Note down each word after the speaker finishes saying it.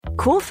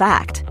Cool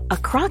fact, a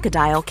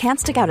crocodile can't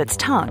stick out its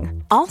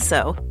tongue.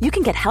 Also, you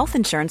can get health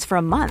insurance for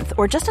a month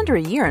or just under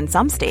a year in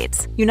some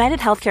states. United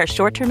Healthcare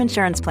short-term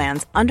insurance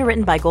plans,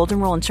 underwritten by Golden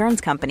Rule Insurance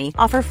Company,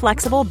 offer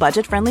flexible,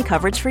 budget-friendly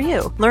coverage for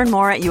you. Learn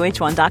more at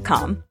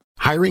uh1.com.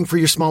 Hiring for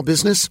your small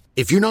business?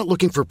 If you're not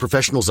looking for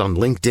professionals on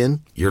LinkedIn,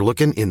 you're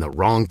looking in the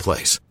wrong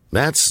place.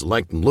 That's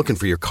like looking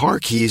for your car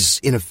keys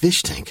in a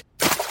fish tank.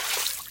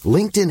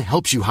 LinkedIn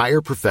helps you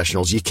hire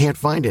professionals you can't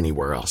find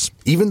anywhere else,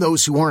 even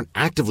those who aren't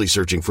actively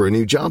searching for a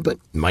new job but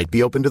might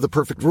be open to the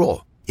perfect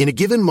role. In a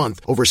given month,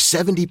 over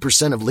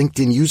 70% of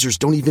LinkedIn users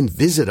don't even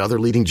visit other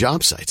leading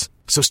job sites.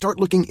 So start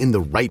looking in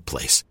the right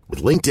place.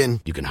 With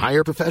LinkedIn, you can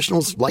hire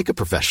professionals like a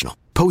professional.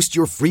 Post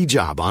your free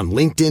job on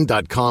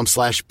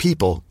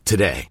linkedin.com/people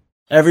today.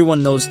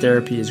 Everyone knows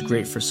therapy is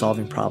great for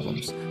solving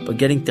problems, but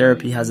getting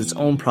therapy has its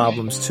own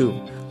problems too,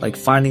 like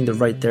finding the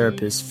right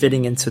therapist,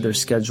 fitting into their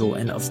schedule,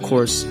 and of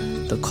course,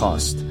 the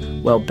cost.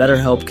 Well,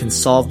 BetterHelp can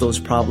solve those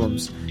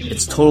problems.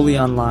 It's totally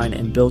online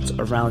and built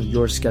around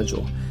your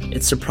schedule.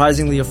 It's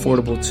surprisingly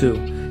affordable too.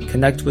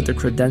 Connect with a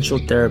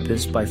credentialed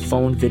therapist by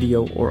phone,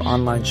 video, or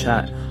online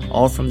chat,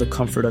 all from the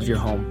comfort of your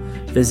home.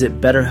 Visit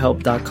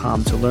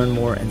BetterHelp.com to learn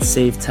more and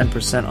save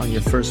 10% on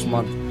your first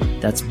month.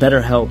 That's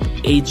BetterHelp,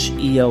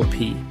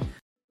 H-E-L-P.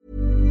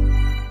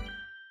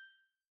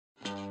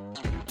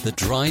 The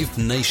Drive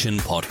Nation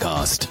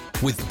podcast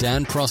with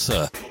Dan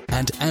Prosser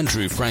and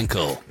Andrew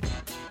Frankel.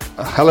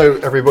 Hello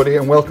everybody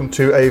and welcome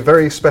to a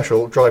very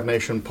special Drive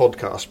Nation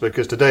podcast,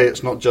 because today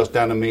it's not just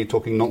Dan and me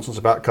talking nonsense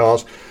about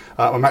cars.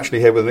 I'm actually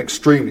here with an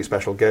extremely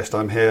special guest.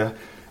 I'm here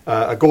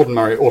at Gordon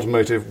Murray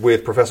Automotive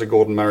with Professor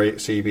Gordon Murray,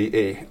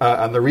 CBE.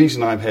 And the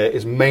reason I'm here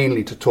is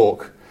mainly to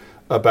talk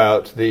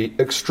about the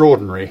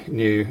extraordinary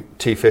new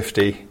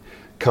T.50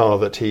 car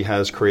that he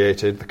has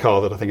created, the car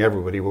that I think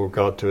everybody will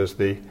regard as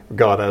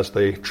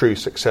the true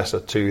successor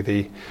to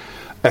the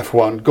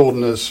F1.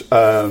 Gordon is,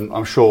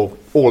 I'm sure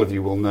all of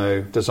you will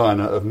know,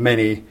 designer of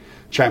many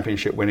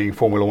championship-winning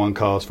Formula One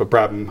cars for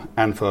Brabham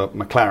and for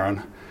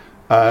McLaren.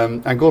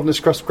 And Gordon,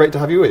 it's great to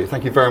have you with you.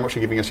 Thank you very much for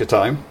giving us your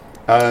time.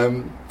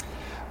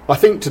 I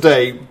think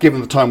today, given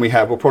the time we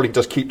have, we'll probably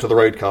just keep to the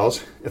road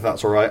cars, if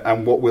that's all right.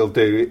 And what we'll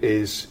do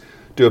is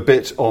do a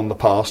bit on the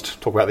past,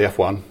 talk about the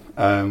F1,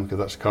 because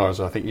that's a car, as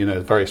I think you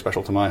know, very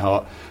special to my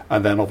heart.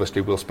 And then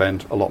obviously we'll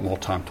spend a lot more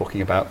time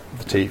talking about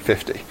the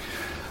T.50.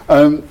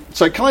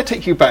 So can I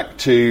take you back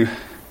to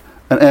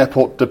an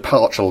airport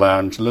departure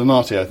lounge,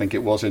 Linate, I think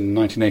it was, in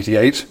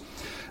 1988.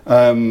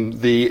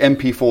 The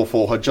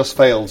MP44 had just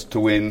failed to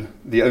win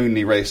the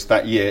only race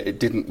that year it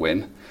didn't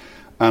win.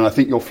 And I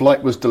think your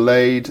flight was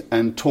delayed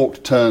and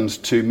talk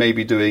turned to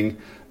maybe doing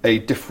a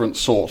different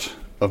sort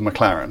of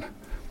McLaren,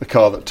 the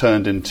car that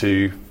turned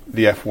into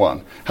the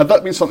F1. Had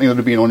that been something that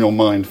had been on your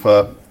mind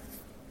for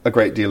a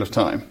great deal of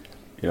time?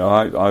 You know,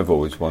 I've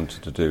always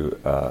wanted to do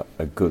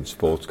a good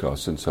sports car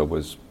since I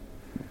was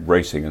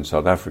racing in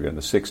South Africa in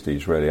the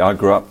 60s, really. I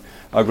grew up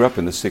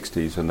in the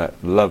 60s in that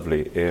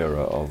lovely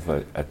era of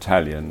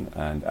Italian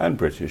and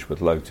British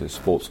with Lotus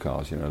sports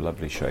cars, you know,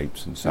 lovely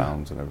shapes and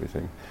sounds and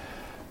everything.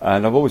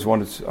 And I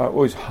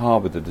always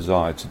harboured the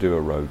desire to do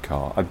a road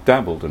car. I've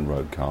dabbled in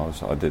road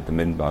cars. I did the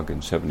Minbug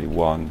in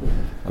 71,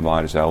 the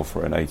Midas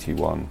Alpha in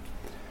 81.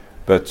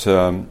 But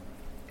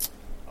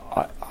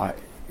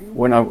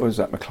when I was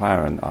at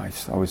McLaren,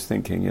 I was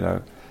thinking, you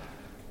know,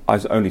 I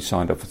was only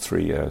signed up for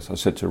 3 years. I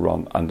said to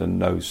Ron, under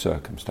no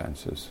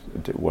circumstances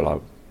will I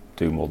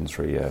do more than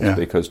 3 years,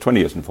 because 20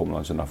 years in Formula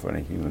 1 is enough for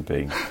any human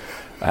being.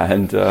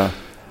 And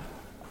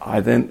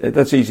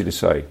that's easy to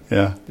say.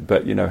 Yeah.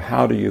 But, you know,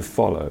 how do you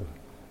follow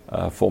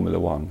Formula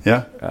 1?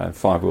 Yeah.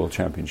 5 World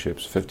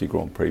Championships, 50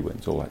 Grand Prix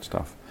wins, all that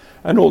stuff.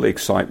 And all the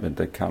excitement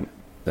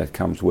that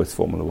comes with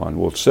Formula 1,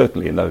 well,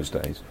 certainly in those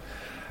days.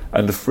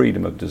 And the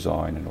freedom of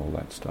design and all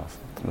that stuff.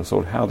 And I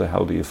thought, how the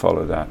hell do you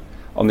follow that?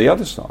 On the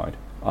other side,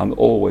 I'm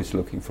always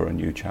looking for a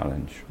new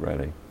challenge,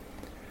 really.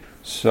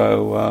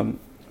 So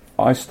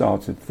I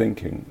started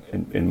thinking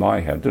in my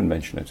head, didn't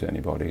mention it to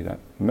anybody, that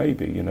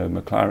maybe, you know,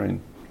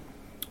 McLaren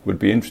would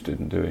be interested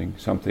in doing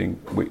something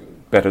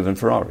better than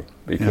Ferrari,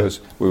 because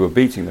we were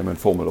beating them in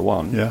Formula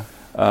 1. Yeah.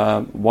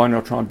 Why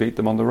not try and beat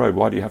them on the road?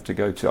 Why do you have to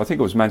go to... I think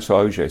it was Mansour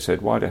Ogier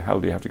said, why the hell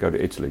do you have to go to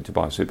Italy to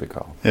buy a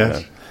supercar? Yes.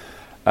 You know?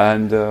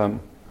 And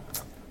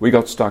we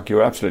got stuck, you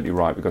were absolutely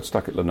right, we got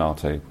stuck at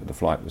Linate, the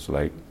flight was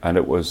late, and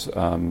it was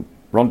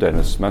Ron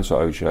Dennis, Mansour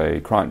Ogier,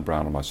 Crichton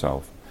Brown and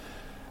myself.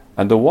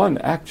 And the one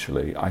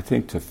actually, I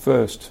think, to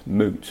first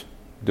moot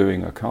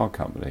doing a car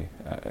company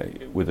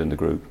within the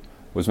group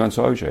was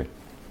Mansour Ogier.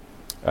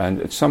 And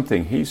it's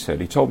something he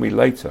said, he told me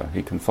later,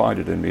 he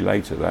confided in me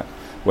later, that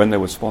when they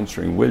were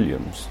sponsoring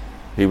Williams,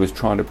 he was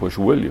trying to push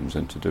Williams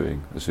into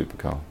doing a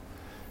supercar.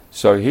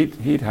 So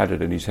he'd had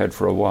it in his head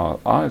for a while.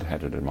 I'd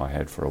had it in my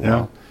head for a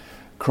while.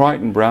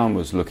 Crichton Brown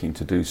was looking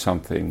to do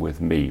something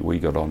with me. We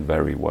got on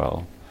very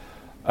well.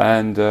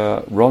 And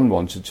Ron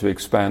wanted to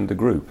expand the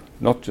group,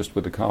 not just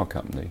with the car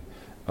company.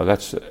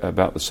 That's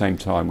about the same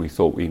time we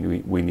thought we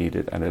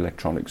needed an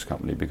electronics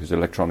company, because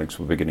electronics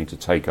were beginning to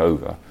take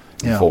over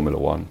in Formula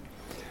 1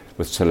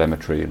 with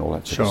telemetry and all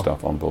that sort of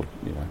stuff on board,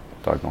 you know,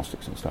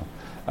 diagnostics and stuff.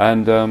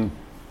 And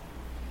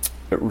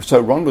so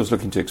Ron was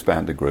looking to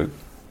expand the group.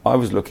 I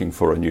was looking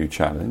for a new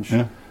challenge.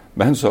 Yeah.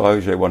 Mansell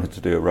Ogier wanted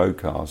to do road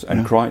cars,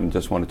 and Crichton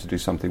just wanted to do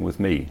something with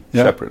me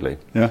separately.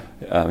 Yeah.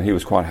 He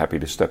was quite happy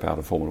to step out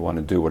of Formula One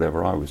and do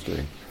whatever I was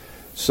doing.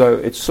 So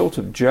it sort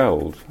of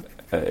gelled.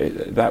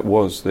 That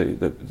was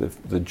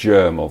the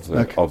germ of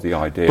the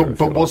idea.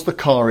 But was the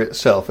car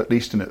itself, at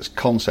least in its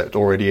concept,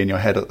 already in your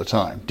head at the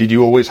time? Did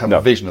you always have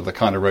a vision of the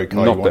kind of road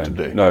car you wanted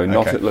to do? No,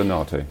 not at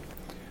Linate.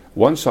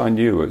 Once I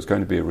knew it was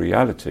going to be a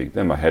reality,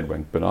 then my head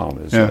went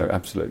bananas. Yeah.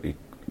 Absolutely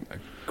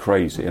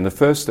crazy. And the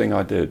first thing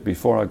I did,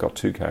 before I got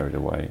too carried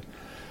away,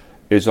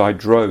 is I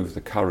drove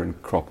the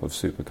current crop of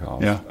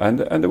supercars. Yeah. And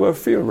there were a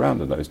few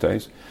around in those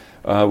days.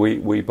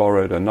 We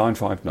borrowed a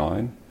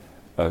 959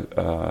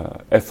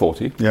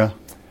 F40. Yeah.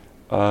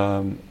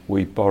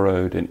 We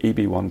borrowed an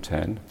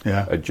EB110,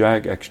 a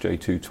Jag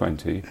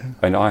XJ220,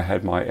 and I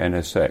had my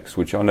NSX,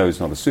 which I know is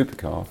not a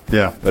supercar,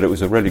 but it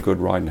was a really good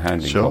ride and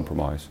handling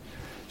compromise.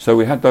 So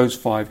we had those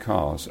 5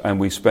 cars, and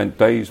we spent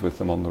days with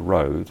them on the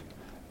road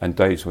and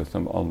days with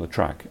them on the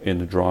track, in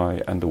the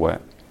dry and the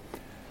wet.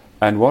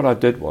 And what I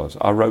did was,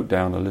 I wrote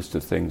down a list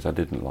of things I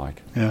didn't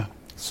like. Yeah.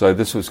 So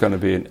this was going to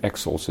be an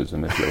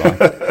exorcism, if you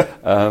like.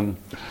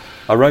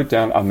 I wrote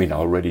down, I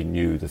already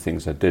knew the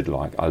things I did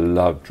like. I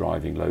loved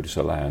driving Lotus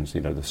Elans,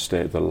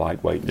 the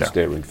lightweight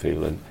steering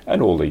feel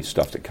and all these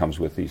stuff that comes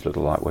with these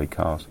little lightweight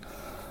cars.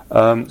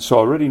 So I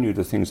already knew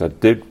the things I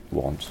did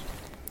want,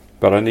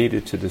 but I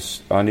needed to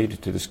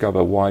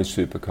discover why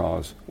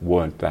supercars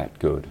weren't that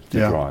good to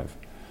drive.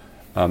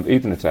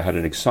 Even if they had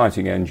an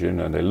exciting engine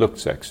and they looked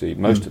sexy,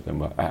 most of them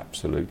were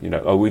absolute.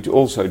 We'd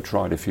also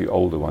tried a few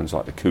older ones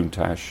like the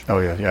Countach.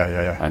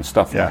 And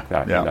stuff like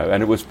that.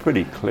 And it was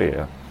pretty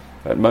clear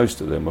that most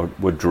of them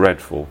were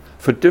dreadful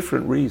for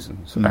different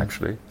reasons,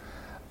 actually.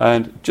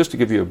 And just to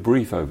give you a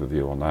brief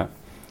overview on that,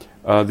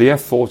 the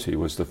F40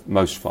 was the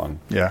most fun,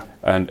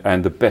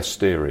 and the best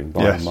steering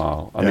by a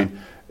mile. I mean,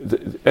 the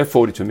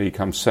F40 to me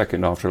comes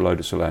second after a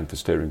Lotus Elan for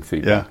steering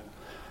feedback.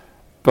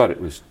 But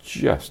it was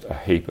just a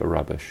heap of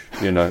rubbish.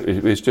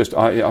 It was just,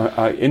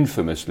 I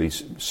infamously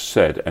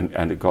said,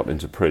 and it got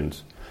into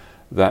print,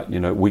 that,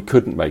 we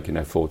couldn't make an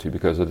F40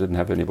 because I didn't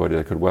have anybody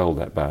that could weld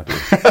that badly.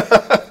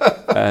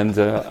 And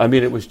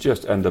it was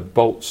just, and the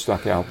bolt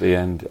stuck out the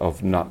end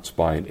of nuts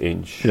by an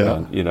inch.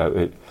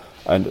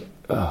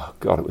 Oh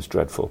God, it was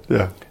dreadful.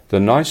 Yeah. The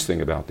nice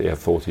thing about the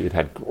F40, it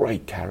had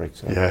great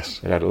character. Yes.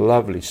 It had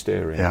lovely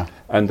steering. Yeah.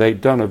 And they'd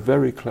done a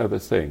very clever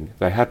thing.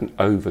 They hadn't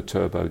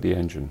over-turboed the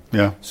engine.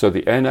 Yeah. So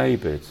the NA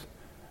bit,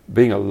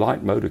 being a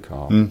light motor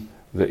car,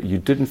 that you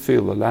didn't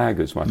feel the lag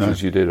as much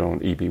as you did on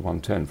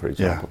EB110, for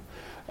example.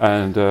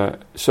 Yeah. And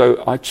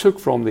so I took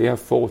from the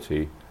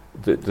F40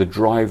 the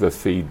driver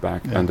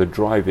feedback and the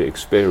driver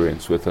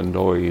experience with the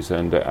noise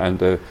and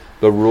the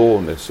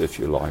rawness, if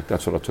you like.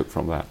 That's what I took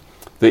from that.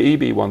 The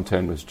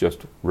EB110 was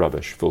just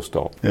rubbish, full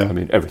stop. Yeah. I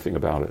mean, everything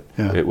about it.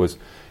 Yeah.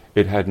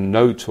 It had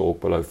no torque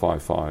below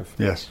 5.5.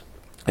 Yes.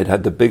 It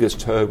had the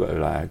biggest turbo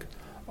lag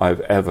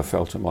I've ever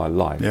felt in my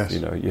life. Yes.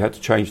 You had to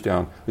change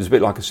down. It was a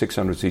bit like a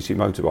 600cc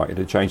motorbike. You had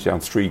to change down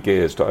 3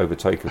 gears to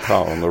overtake a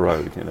car on the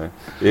road.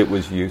 It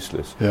was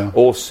useless. Yeah.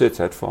 Or sit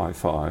at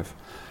 5.5.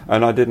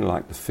 And I didn't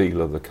like the feel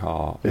of the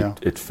car.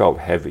 It felt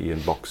heavy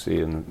and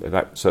boxy, and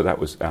so that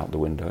was out the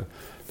window.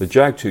 The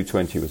Jag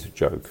 220 was a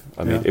joke.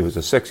 I mean, it was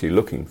a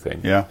sexy-looking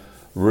thing. Yeah.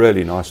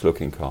 Really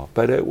nice-looking car.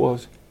 But it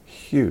was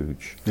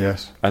huge.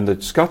 Yes. And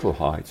the scuttle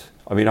height,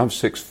 I mean, I'm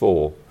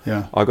 6'4".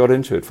 Yeah. I got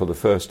into it for the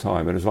first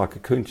time, and it was like a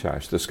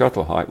Countach. The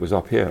scuttle height was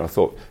up here, and I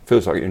thought,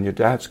 feels like you're in your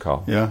dad's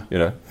car. Yeah.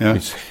 Yeah.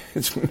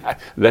 It's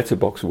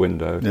letterbox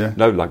window,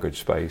 no luggage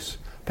space.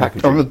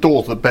 Packaging. And the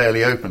doors that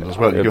barely open as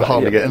well. You could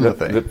hardly get in the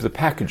thing. The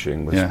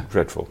packaging was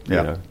dreadful.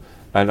 Yeah.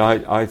 And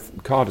I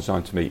car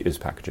design to me is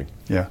packaging.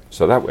 Yeah.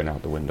 So that went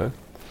out the window.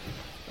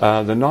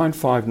 The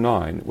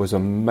 959 was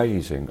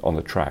amazing on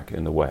the track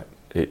in the wet,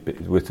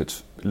 with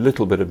its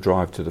little bit of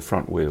drive to the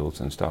front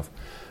wheels and stuff.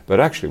 But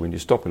actually, when you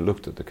stop and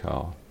looked at the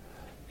car,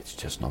 it's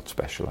just not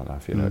special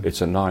enough. It's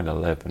a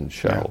 911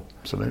 shell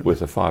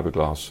with a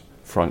fiberglass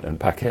front and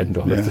back end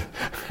on it,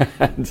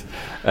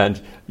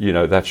 and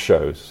that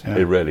shows.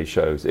 It really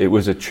shows. It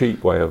was a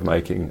cheap way of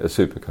making a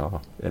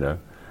supercar,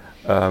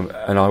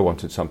 and I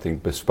wanted something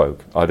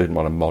bespoke. I didn't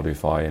want to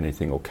modify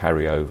anything or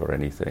carry over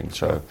anything,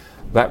 so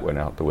that went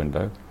out the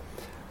window.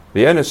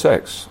 The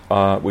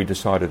NSX, we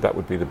decided that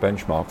would be the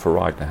benchmark for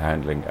ride and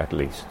handling, at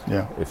least.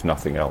 If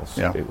nothing else,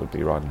 it would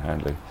be ride and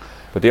handling.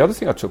 But the other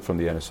thing I took from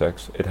the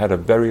NSX, it had a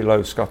very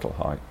low scuttle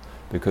height,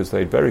 because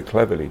they'd very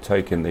cleverly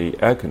taken the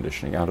air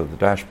conditioning out of the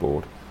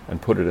dashboard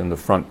and put it in the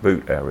front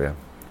boot area,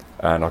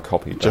 and I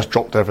copied that. Just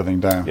dropped everything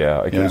down.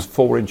 Yeah, it was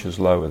 4 inches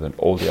lower than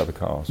all the other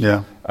cars.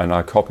 Yeah. And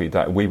I copied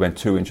that. We went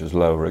 2 inches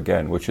lower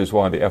again, which is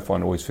why the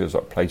F1 always feels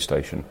like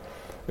PlayStation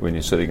when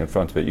you're sitting in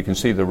front of it. You can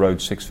see the road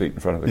 6 feet in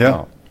front of the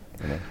car.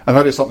 And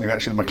that is something that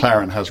actually the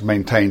McLaren has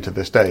maintained to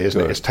this day, isn't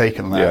it? It's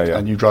taken that,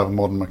 and you drive a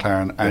modern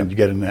McLaren and you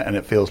get in there and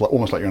it feels like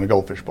almost like you're in a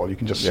goldfish bowl. You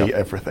can just see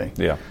everything.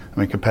 Yeah. I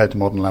mean, compared to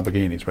modern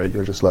Lamborghinis where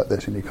you're just like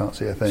this and you can't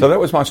see a thing. So that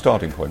was my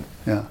starting point.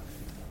 Yeah.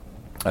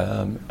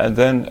 And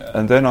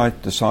then I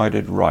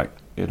decided, right,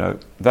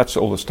 that's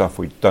all the stuff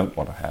we don't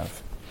want to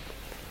have.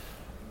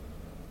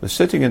 The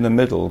sitting in the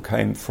middle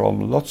came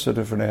from lots of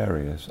different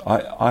areas.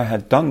 I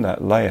had done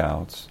that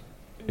layout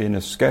in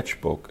a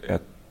sketchbook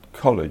at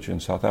college in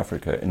South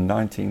Africa in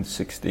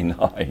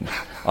 1969.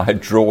 I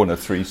had drawn a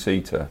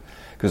 3-seater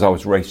because I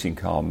was racing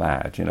car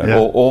mad.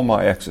 All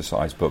my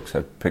exercise books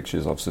had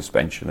pictures of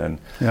suspension and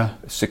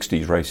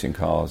 60s racing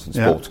cars and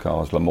sports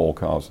cars, Le Mans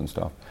cars and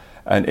stuff.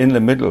 And in the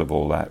middle of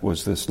all that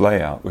was this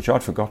layout, which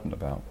I'd forgotten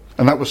about.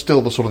 And that was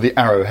still the sort of the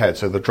arrowhead,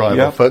 so the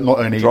driver, not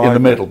only in the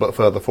middle, but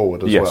further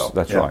forward as well.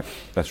 Yes,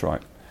 that's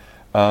right.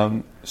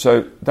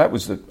 So that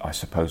was, I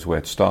suppose, where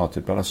it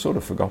started, but I've sort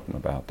of forgotten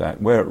about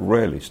that. Where it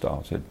really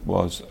started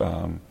was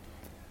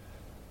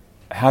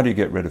how do you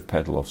get rid of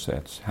pedal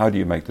offsets? How do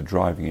you make the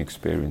driving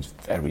experience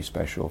very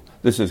special?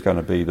 This is going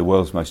to be the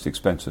world's most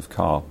expensive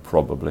car,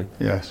 probably.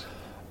 Yes.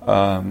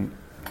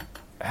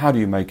 How do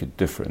you make it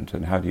different,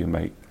 and how do you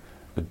make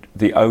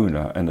the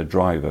owner and the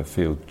driver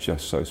feel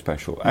just so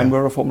special? And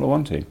we're a Formula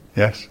One team.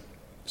 Yes.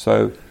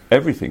 So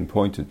everything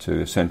pointed to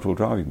a central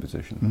driving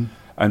position.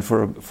 And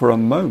for a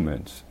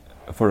moment,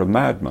 for a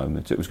mad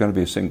moment, it was going to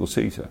be a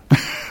single-seater.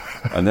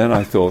 And then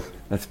I thought,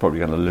 that's probably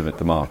going to limit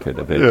the market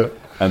a bit. Yeah.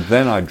 And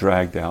then I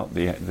dragged out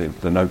the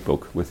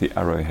notebook with the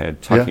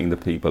arrowhead, tucking the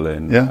people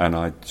in, and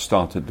I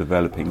started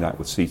developing that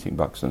with seating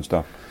bucks and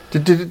stuff.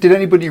 Did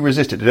anybody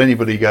resist it? Did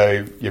anybody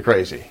go, you're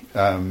crazy?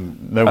 No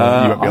one, you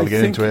won't be able to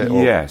get into it?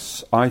 Or?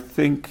 Yes, I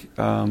think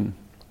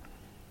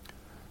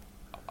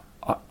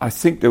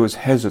there was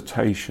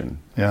hesitation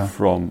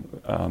from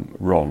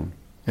Ron,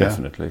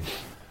 definitely.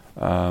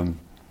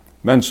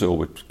 Mansour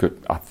was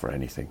up for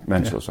anything.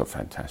 Mansour's a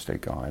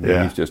fantastic guy.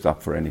 He's just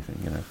up for anything,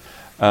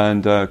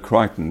 And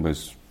Crichton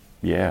was,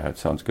 it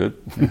sounds good.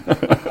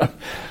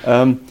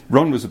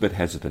 Ron was a bit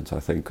hesitant, I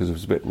think, because it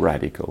was a bit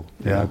radical.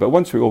 But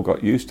once we all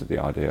got used to the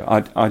idea,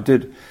 I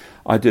did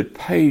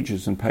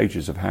pages and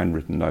pages of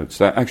handwritten notes.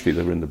 They're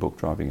in the book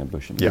Driving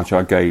Ambition, which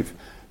I gave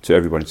to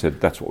everybody and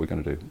said, that's what we're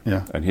going to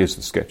do. And here's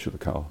the sketch of the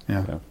car.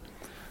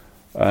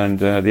 And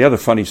the other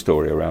funny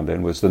story around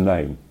then was the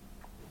name,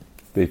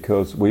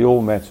 because we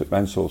all met at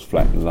Mansour's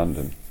flat in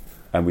London.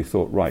 And we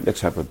thought, right,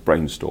 let's have a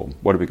brainstorm.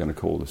 What are we going to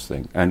call this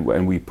thing? And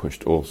we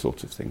pushed all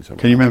sorts of things around.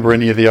 Can you remember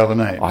any of the other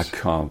names? I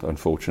can't,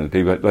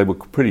 unfortunately, but they were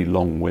pretty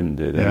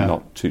long-winded and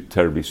not too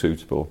terribly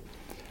suitable.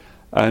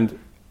 And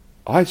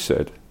I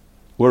said,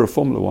 we're a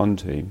Formula One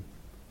team.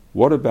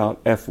 What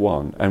about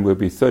F1? And we'll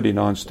be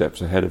 39 steps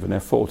ahead of an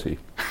F40.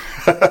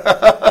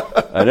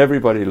 And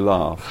everybody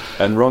laughed.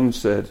 And Ron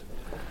said,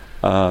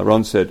 no.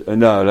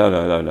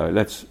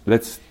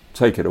 Let's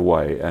take it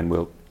away, and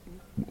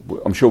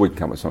I'm sure we can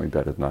come up with something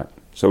better than that.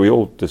 So we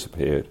all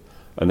disappeared,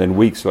 and then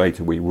weeks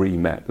later we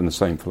re-met in the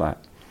same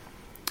flat.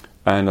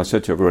 And I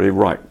said to everybody,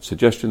 right,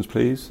 suggestions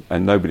please,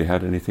 and nobody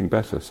had anything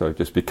better, so it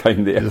just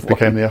became the F1. Just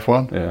became the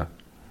F1? Yeah.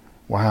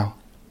 Wow.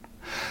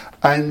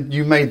 And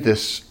you made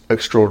this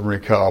extraordinary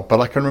car,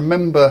 but I can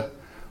remember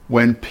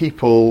when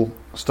people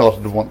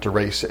started to want to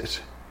race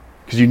it,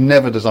 because you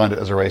never designed it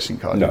as a racing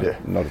car, did you?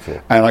 No, not at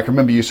all. And I can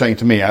remember you saying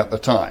to me at the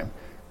time,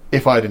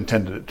 if I'd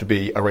intended it to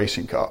be a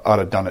racing car, I'd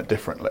have done it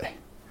differently.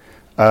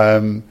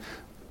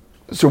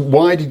 So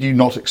why did you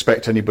not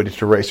expect anybody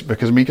to race it?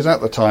 Because at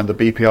the time the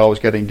BPR was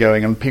getting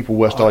going and people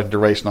were starting to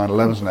race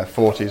 911s and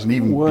F40s and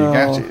even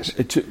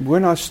Bugattis.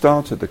 When I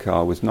started the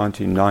car was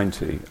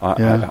 1990.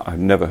 I've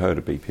never heard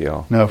of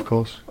BPR. No, of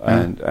course.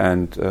 I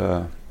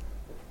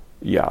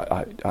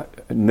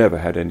never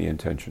had any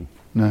intention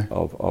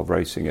of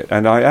racing it.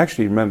 And I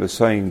actually remember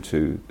saying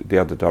to the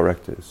other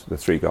directors, the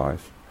three guys,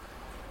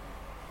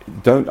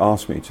 don't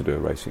ask me to do a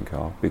racing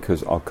car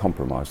because I'll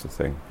compromise the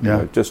thing.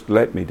 Just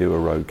let me do a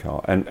road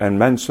car. And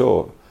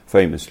Mansour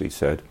famously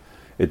said,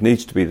 it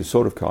needs to be the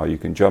sort of car you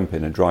can jump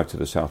in and drive to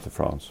the south of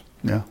France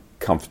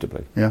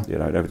comfortably. And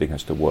everything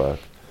has to work.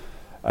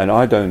 And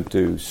I don't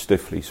do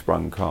stiffly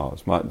sprung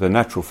cars. The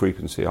natural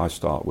frequency I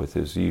start with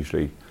is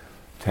usually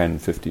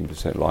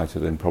 10-15% lighter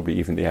than probably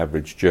even the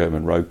average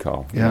German road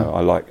car. I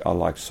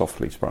like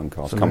softly sprung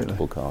cars,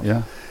 comfortable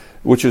cars.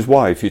 Which is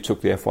why if you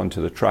took the F1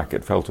 to the track,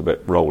 it felt a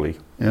bit rolly.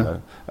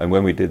 And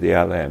when we did the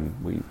LM,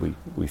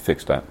 we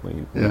fixed that.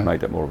 We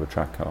made it more of a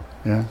track car.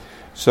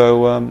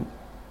 So,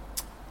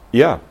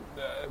 I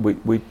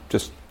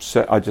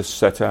just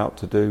set out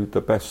to do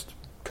the best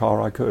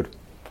car I could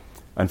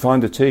and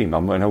find a team.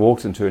 When I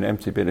walked into an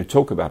empty bin, and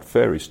talk about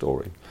fairy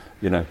story.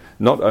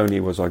 Not only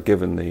was I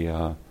given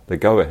the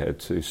go-ahead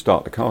to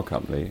start the car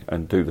company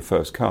and do the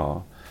first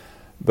car,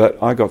 but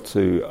I got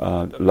to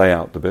lay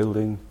out the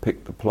building,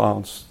 pick the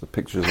plants, the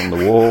pictures on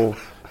the wall,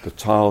 the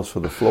tiles for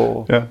the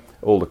floor,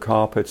 all the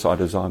carpets. I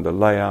designed the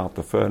layout,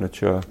 the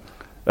furniture,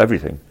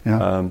 everything.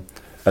 And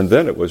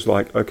then it was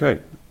like, okay,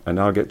 and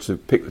now I get to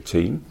pick the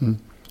team,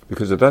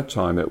 because at that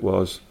time it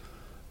was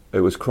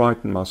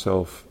Crichton,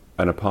 myself,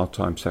 and a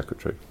part-time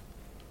secretary.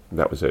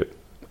 That was it,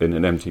 in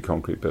an empty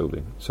concrete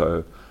building.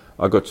 So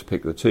I got to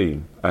pick the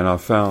team, and I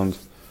found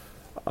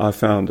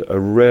a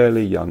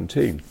rarely young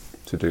team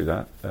to do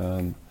that.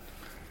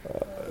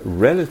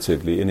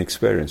 relatively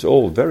inexperienced,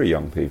 all very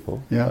young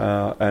people,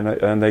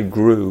 and they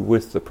grew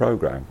with the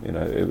program.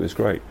 It was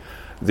great.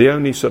 The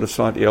only sort of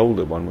slightly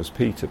older one was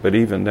Peter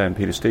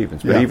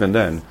Stevens. But even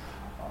then,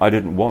 I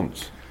didn't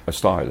want a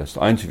stylist.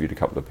 I interviewed a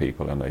couple of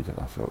people, and I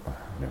thought,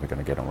 I'm never going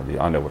to get on with these.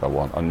 I know what I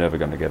want. I'm never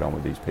going to get on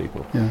with these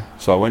people. Yeah.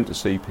 So I went to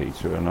see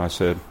Peter, and I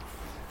said,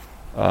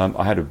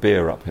 I had a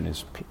beer up in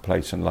his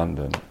place in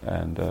London,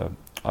 and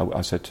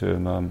I said to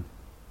him,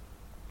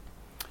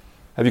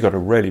 have you got a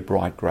really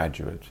bright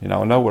graduate?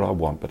 I know what I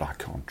want, but I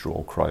can't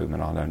draw chrome,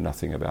 and I know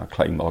nothing about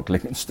clay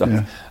modelling and stuff.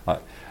 Yeah.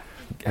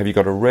 Have you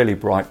got a really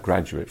bright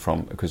graduate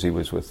because he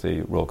was with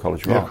the Royal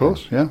College of Art? Yeah, of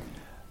course, yeah.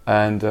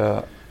 And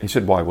he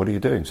said, why, what are you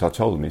doing? So I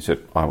told him, he said,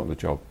 I want the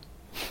job.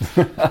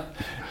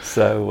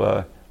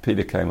 So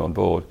Peter came on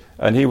board,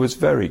 and he was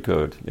very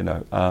good,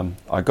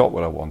 I got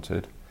what I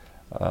wanted.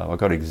 I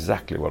got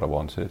exactly what I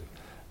wanted.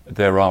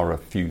 There are a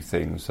few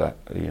things that,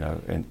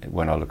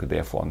 when I look at the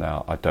F1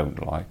 now, I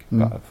don't like.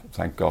 But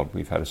thank God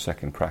we've had a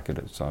second crack at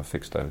it, so I've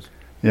fixed those.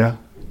 Yeah,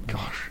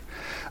 gosh.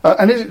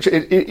 And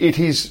it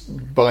is,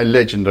 by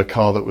legend, a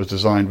car that was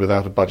designed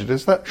without a budget.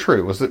 Is that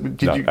true?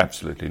 No,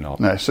 absolutely not.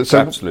 No,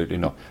 absolutely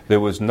not. There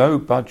was no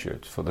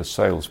budget for the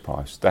sales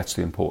price. That's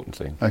the important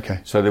thing. Okay.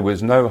 So there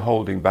was no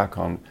holding back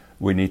on,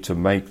 we need to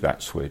make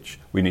that switch.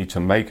 We need to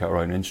make our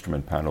own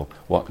instrument panel.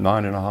 What,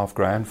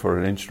 $9,500 for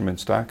an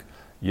instrument stack?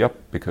 Yep,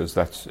 because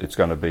it's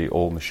going to be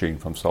all machine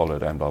from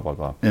solid and blah, blah,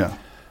 blah. Yeah.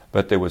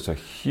 But there was a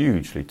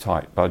hugely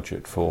tight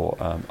budget for,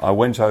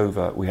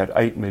 we had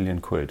 8 million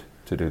quid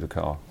to do the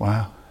car.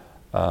 Wow.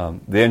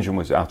 The engine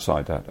was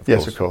outside that, of course.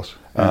 Yes, of course.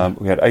 Yeah.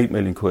 We had 8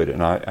 million quid,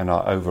 and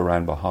I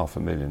overran by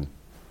 $500,000.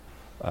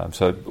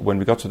 So when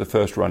we got to the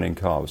first running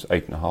car, it was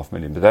 8.5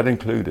 million, but that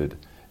included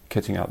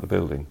kitting out the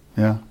building.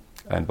 Yeah.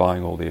 And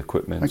buying all the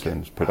equipment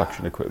and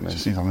production equipment. It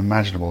seems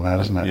unimaginable now,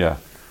 doesn't it? Yeah.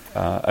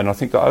 And I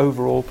think the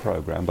overall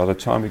program, by the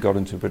time we got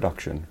into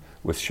production,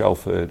 with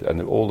Shelford and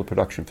all the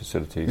production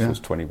facilities, was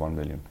 21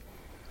 million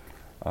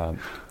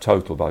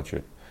total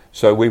budget.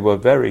 So we were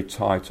very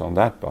tight on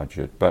that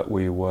budget, but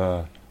we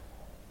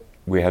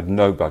had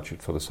no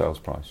budget for the sales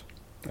price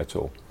at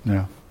all.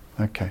 Yeah,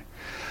 okay.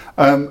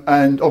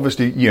 And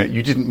obviously,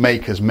 you didn't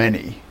make as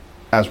many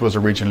as was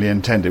originally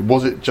intended.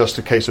 Was it just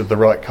a case of the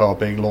right car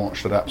being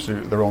launched at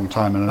absolutely the wrong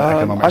time in an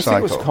economic cycle? I think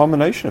it was a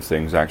combination of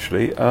things,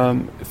 actually.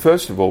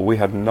 First of all, we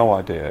had no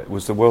idea. It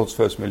was the world's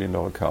first $1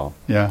 million car,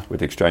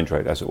 with the exchange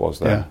rate as it was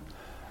then. Yeah.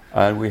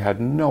 And we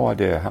had no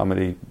idea how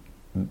many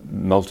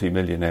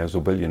multi-millionaires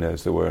or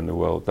billionaires there were in the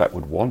world that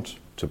would want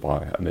to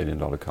buy a $1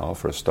 million car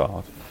for a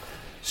start.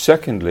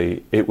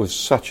 Secondly, it was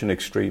such an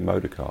extreme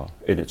motor car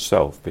in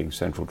itself, being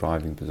central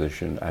driving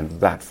position and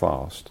that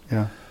fast.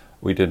 Yeah.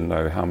 We didn't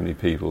know how many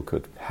people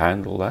could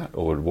handle that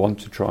or would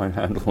want to try and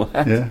handle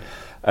that. Yeah.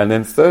 And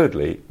then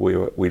thirdly,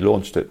 we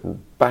launched it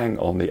bang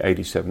on the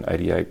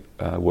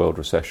 87-88 world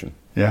recession.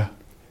 Yeah.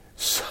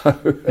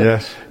 So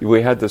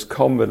we had this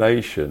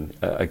combination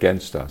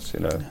against us,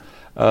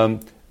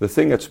 The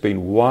thing that's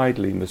been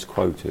widely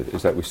misquoted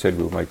is that we said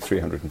we would make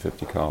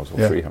 350 cars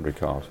or 300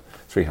 cars.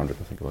 300,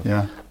 I think it was.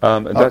 Yeah.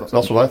 And that's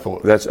what I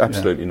thought. That's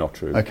absolutely not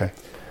true. Okay.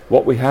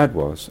 What we had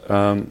was,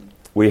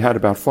 we had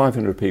about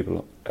 500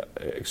 people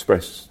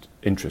expressed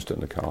interest in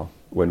the car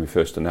when we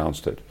first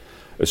announced it.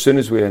 As soon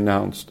as we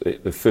announced the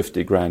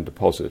 $50,000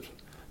 deposit,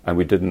 and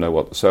we didn't know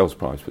what the sales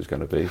price was going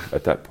to be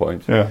at that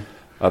point,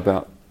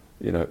 about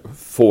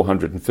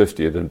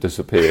 450 of them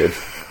disappeared.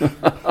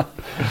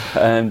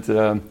 And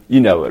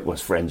it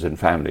was friends and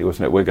family,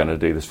 wasn't it? We're going to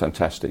do this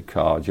fantastic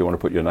car. Do you want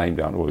to put your name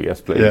down? Oh,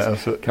 yes, please. Yeah,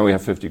 can we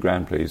have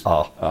 $50,000, please?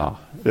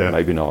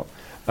 Maybe not.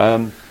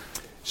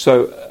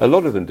 So a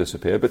lot of them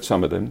disappeared, but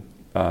some of them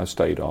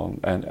stayed on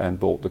and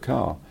bought the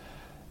car.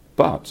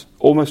 But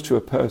almost to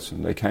a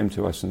person, they came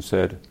to us and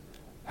said,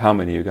 how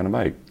many are you going to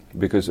make?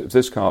 Because if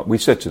this car, we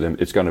said to them,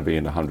 it's going to be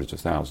in the hundreds of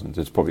thousands.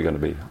 It's probably going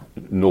to be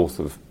north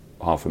of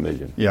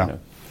 500,000. Yeah.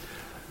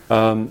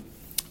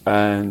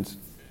 And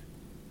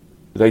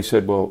they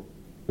said, well,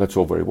 that's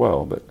all very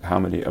well, but how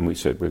many? And we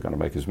said, we're going to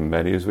make as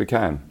many as we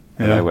can.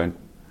 And they went,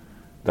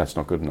 that's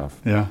not good enough.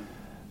 Yeah.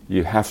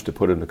 You have to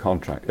put in the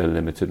contract a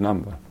limited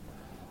number.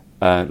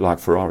 Like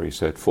Ferrari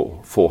said,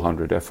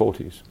 400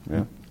 F40s.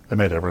 Yeah. They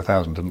made over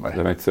 1,000, didn't they?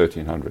 They made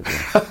 1,300.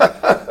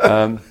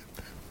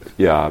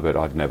 But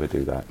I'd never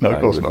do that. No,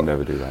 of course not. I would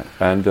never do that.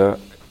 And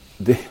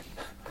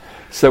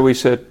so we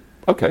said,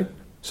 okay.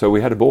 So we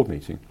had a board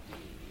meeting,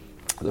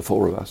 the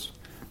four of us.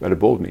 We had a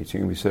board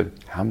meeting, and we said,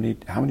 how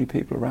many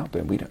people are out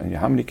there?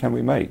 How many can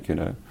we make?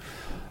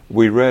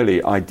 We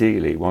really,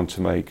 ideally, want to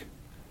make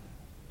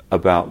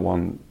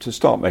to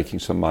start making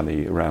some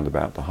money around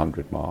about the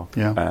 100 mark,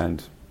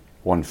 and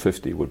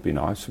 150 would be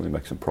nice, and we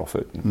make some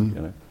profit.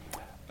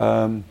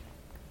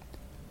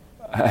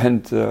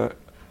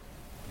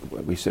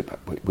 We said,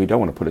 but we don't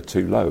want to put it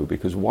too low,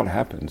 because what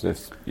happens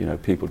if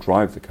people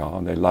drive the car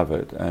and they love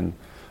it, and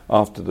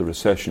after the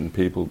recession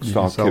people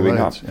start queuing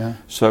up. Yeah.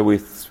 So we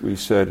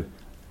said,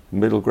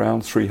 middle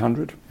ground,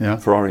 300. Yeah.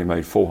 Ferrari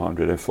made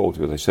 400 F40s,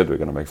 but they said they were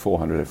going to make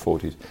 400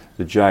 F40s.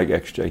 The Jag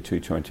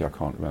XJ220, I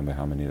can't remember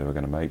how many they were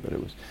going to make, but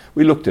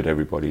we looked at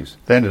everybody's.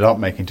 They ended up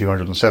making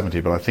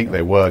 270, but I think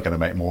they were going to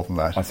make more than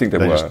that. I think they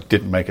were. Just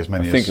didn't make as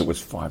many. I think it was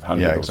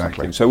 500 yeah, or exactly.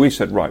 something. So we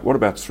said, right, what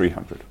about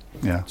 300?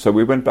 Yeah. So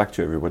we went back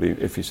to everybody.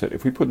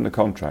 If we put in the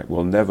contract,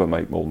 we'll never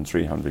make more than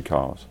 300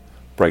 cars,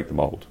 break the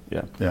mould.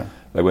 Yeah. Yeah.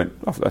 They went,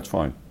 oh, that's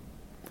fine.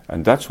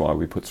 And that's why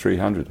we put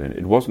 300 in.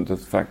 It wasn't the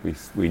fact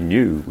we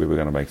knew we were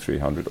going to make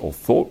 300 or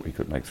thought we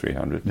could make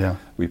 300. Yeah.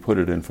 We put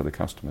it in for the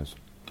customers.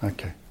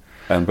 Okay.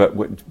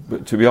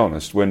 But to be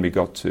honest, when we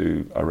got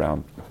to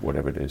around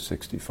whatever it is,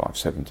 65,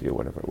 70 or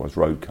whatever it was,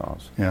 road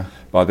cars, yeah.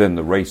 by then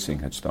the racing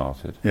had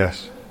started.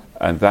 Yes.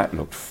 And that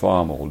looked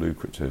far more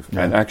lucrative.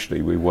 Yeah. And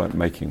actually we weren't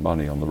making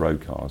money on the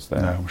road cars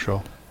then. No, I'm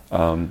sure.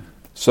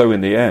 So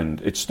in the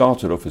end, it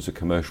started off as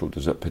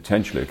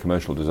potentially a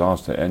commercial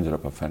disaster. It ended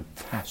up a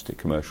fantastic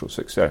commercial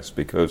success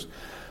because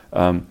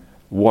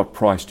what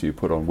price do you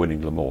put on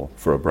winning Le Mans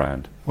for a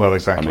brand? Well,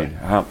 exactly. I mean,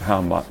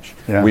 how much?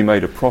 Yeah. We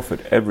made a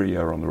profit every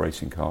year on the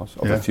racing cars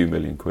of yeah. a few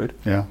million quid.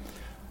 Yeah.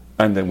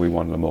 And then we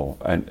won Le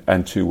Mans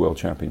and 2 world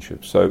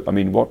championships. So, I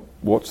mean,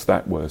 what's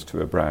that worth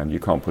to a brand?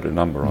 You can't put a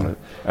number on it.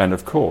 And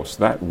of course,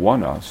 that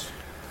won us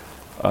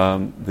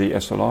the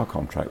SLR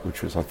contract,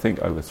 which was, I think,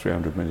 over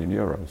 300 million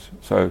euros.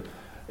 So,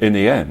 in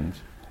the end,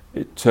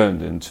 it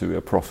turned into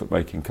a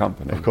profit-making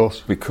company. Of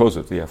course. Because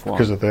of the F1.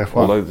 Because of the F1.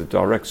 Although the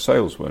direct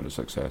sales weren't a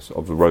success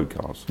of the road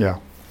cars. Yeah.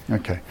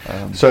 Okay.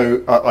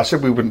 So I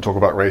said we wouldn't talk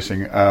about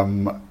racing,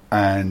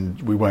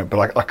 and we won't,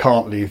 but I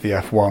can't leave the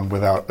F1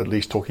 without at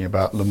least talking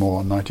about Le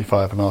Mans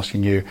 95 and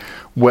asking you,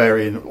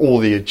 wherein all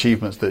the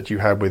achievements that you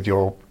had with the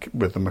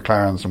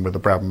McLarens and with the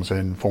Brabhams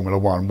in Formula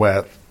One,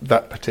 where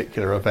that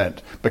particular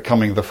event,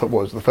 becoming the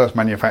first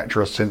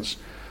manufacturer since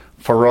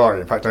Ferrari,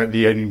 in fact,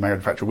 the only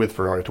manufacturer with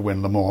Ferrari to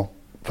win Le Mans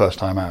first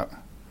time out.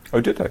 Oh,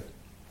 did they?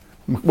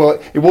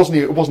 Well, it wasn't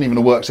even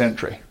a works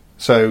entry.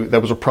 So there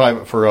was a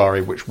private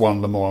Ferrari which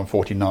won Le Mans in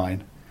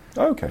 49.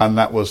 Okay. And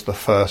that was the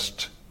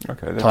first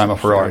time a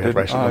Ferrari had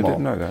raced Le Mans. I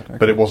didn't know that. Okay.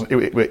 But it wasn't.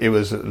 It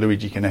was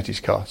Luigi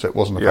Canetti's car, so it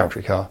wasn't a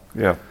factory car.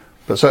 Yeah.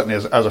 But certainly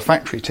as a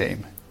factory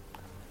team.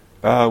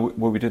 Well,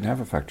 we didn't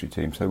have a factory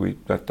team, so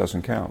that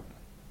doesn't count.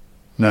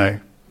 No.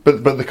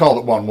 But the car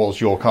that won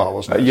was your car,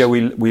 wasn't it? Yeah,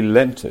 we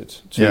lent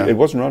it. It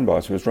wasn't run by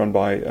us. It was run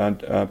by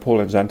Paul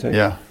Enzante.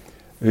 Yeah.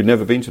 Who'd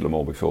never been to Le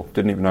Mans before,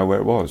 didn't even know where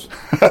it was.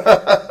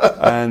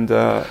 And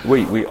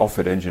we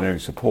offered engineering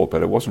support,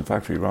 but it wasn't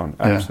factory run.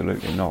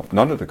 Absolutely not.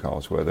 None of the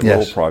cars were. They were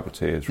all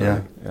privateers,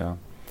 really.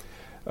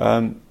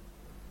 Yeah.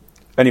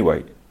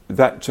 Anyway,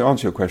 to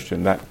answer your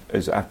question, that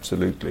is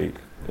absolutely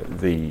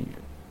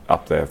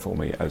up there for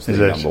me as the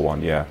number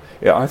one. Yeah,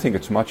 I think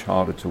it's much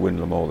harder to win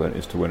Le Mans than it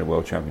is to win a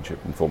world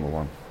championship in Formula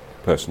One,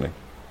 personally.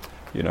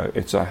 You know,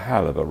 it's a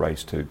hell of a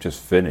race to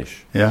just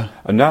finish. Yeah.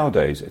 And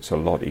nowadays it's a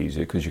lot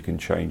easier because you can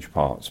change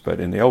parts.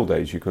 But in the old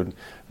days you couldn't.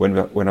 When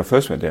I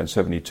first went there in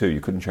 72, you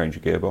couldn't change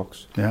your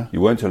gearbox. Yeah.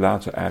 You weren't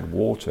allowed to add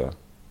water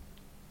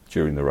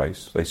during the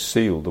race. They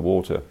sealed the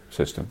water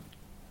system.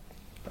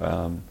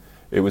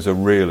 It was a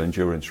real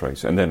endurance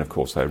race. And then, of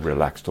course, they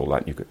relaxed all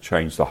that. You could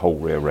change the whole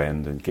rear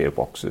end and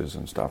gearboxes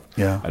and stuff.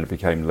 Yeah. And it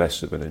became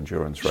less of an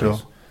endurance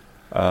race.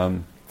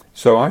 Sure.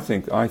 So I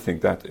think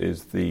that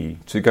is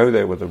to go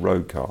there with a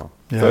road car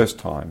first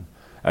time,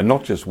 and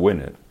not just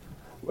win it,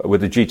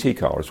 with a GT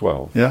car as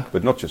well. Yeah.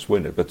 But not just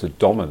win it, but to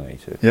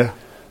dominate it. Yeah.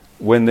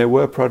 When there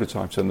were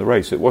prototypes in the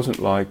race, it wasn't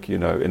like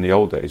in the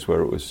old days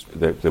where it was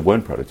there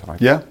weren't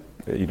prototypes. Yeah.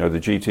 The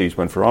GTs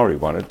when Ferrari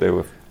won it,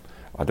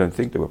 I don't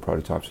think there were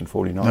prototypes in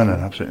 49. No,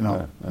 absolutely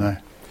not. No.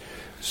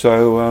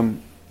 So.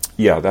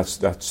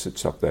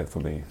 It's up there for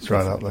me. It's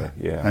right up there.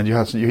 Yeah. And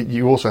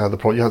you also had the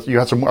problem. You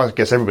had some. I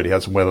guess everybody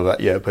had some weather that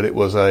year, but it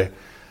was a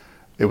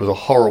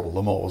horrible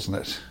Le Mans, wasn't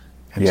it?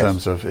 In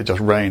terms of it just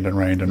rained and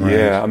rained and rained.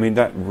 Yeah, I mean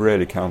that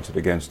really counted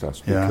against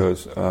us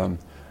because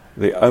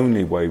the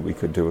only way we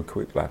could do a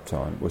quick lap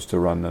time was to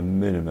run the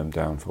minimum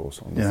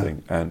downforce on the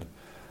thing,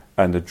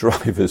 and the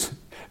drivers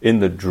in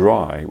the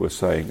dry were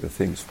saying the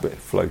thing's a bit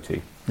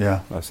floaty.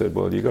 Yeah. I said,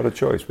 well, you've got a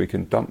choice. We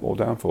can dump more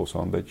downforce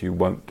on, but you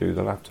won't do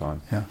the lap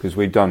time. Yeah. Because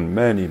we'd done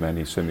many,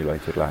 many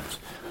simulated laps.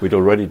 We'd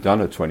already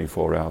done a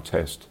 24-hour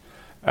test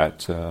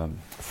at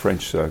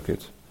French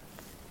circuit.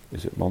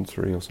 Is it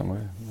Monterey or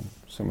somewhere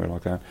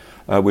like that?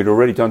 We'd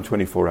already done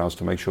 24 hours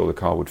to make sure the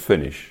car would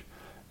finish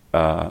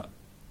from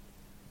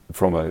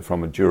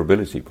a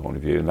durability point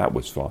of view, and that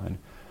was fine.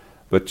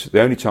 But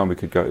the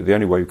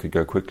only way we could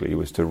go quickly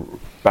was to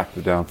back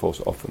the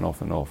downforce off and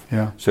off and off.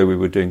 Yeah. So we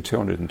were doing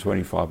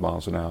 225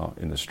 miles an hour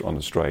on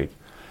the straight,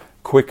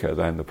 quicker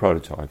than the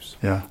prototypes.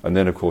 Yeah. And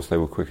then, of course, they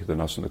were quicker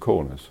than us in the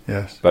corners.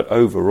 Yes. But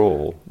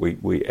overall,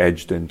 we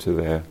edged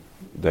into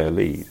their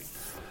lead.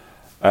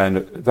 And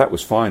that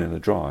was fine in the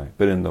dry.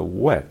 But in the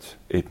wet,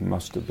 it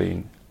must have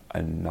been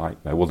a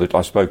nightmare. Well,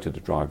 I spoke to the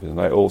drivers, and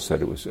they all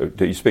said it was.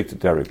 You speak to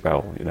Derek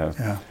Bell,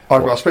 Yeah,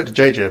 I spoke to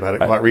JJ about it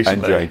quite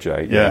recently. And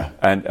JJ,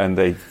 and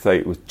they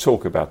would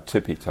talk about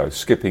tippy toe,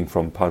 skipping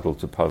from puddle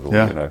to puddle,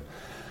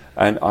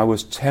 And I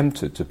was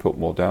tempted to put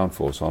more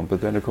downforce on,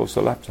 but then, of course,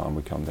 the lap time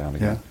would come down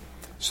again.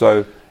 Yeah.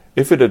 So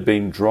if it had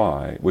been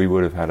dry, we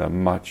would have had a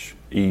much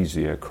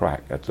easier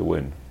crack at the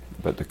win.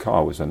 But the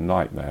car was a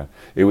nightmare.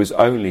 It was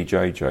only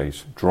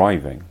JJ's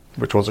driving,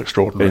 which was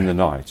extraordinary, in the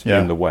night,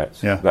 in the wet,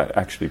 that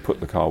actually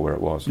put the car where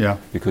it was. Yeah.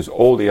 Because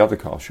all the other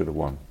cars should have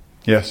won.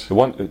 Yes. The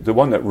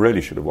one that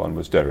really should have won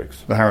was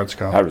Derek's. The Harrods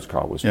car. Harrods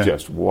car was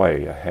just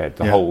way ahead.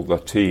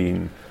 The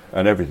team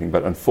and everything.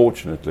 But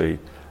unfortunately,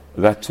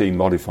 that team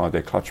modified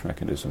their clutch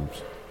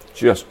mechanisms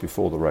just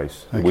before the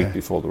race, the week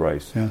before the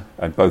race,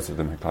 and both of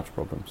them had clutch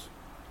problems.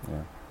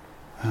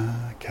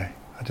 Yeah. Okay.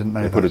 I didn't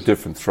know they put a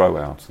different throw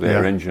out.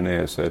 Their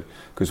engineer said,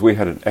 because we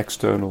had an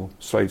external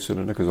slave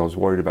cylinder, because I was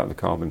worried about the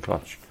carbon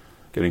clutch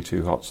getting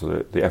too hot, so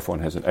the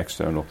F1 has an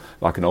external,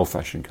 like an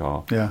old-fashioned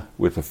car,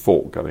 with a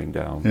fork going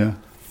down. Yeah.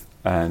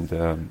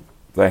 And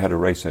they had a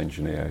race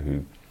engineer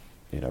who,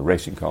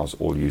 racing cars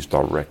all use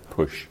direct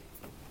push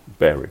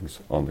bearings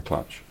on the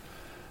clutch.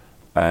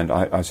 And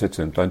I said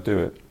to him, don't do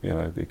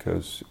it,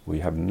 because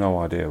we have no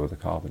idea with the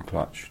carbon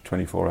clutch.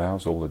 24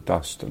 hours, all the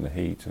dust and the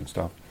heat and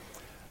stuff.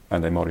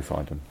 And they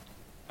modified them.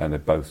 And they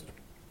both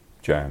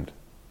jammed.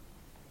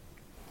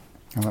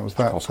 And that was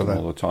that. Cost them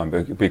all the time,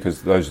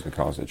 because those are the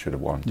cars that should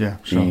have won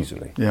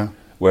easily. Yeah.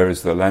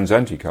 Whereas the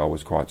Lanzanti car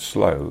was quite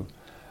slow.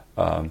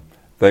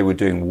 They were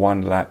doing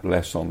 1 lap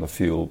less on the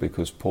fuel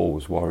because Paul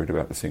was worried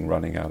about the thing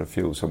running out of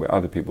fuel. So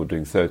other people were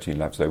doing 13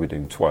 laps, they were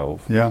doing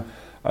 12. Yeah.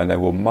 And they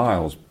were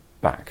miles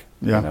back,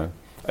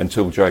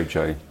 until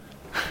JJ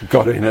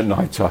got in at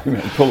night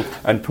time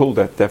and pulled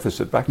that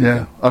deficit back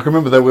again. I can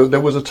remember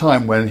there was a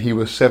time when he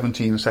was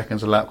 17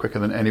 seconds a lap quicker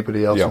than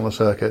anybody else on the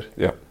circuit.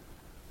 Yeah.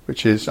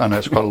 Which is, I know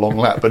it's quite a long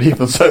lap, but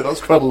even so,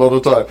 that's quite a lot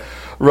of time.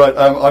 Right,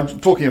 I'm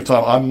talking of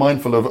time, I'm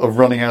mindful of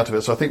running out of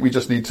it, so I think we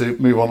just need to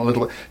move on a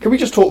little bit. Can we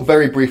just talk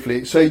very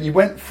briefly? So you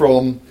went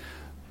from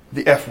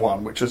the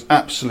F1, which was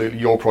absolutely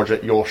your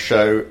project, your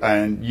show,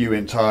 and you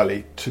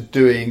entirely, to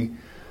doing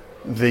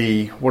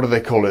the, what do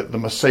they call it, the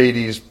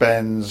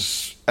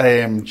Mercedes-Benz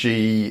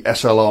AMG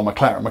SLR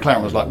McLaren.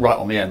 McLaren was like right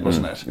on the end,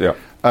 wasn't it? Yeah.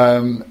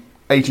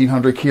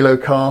 1,800 kilo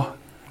car.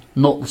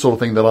 Not the sort of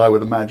thing that I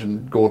would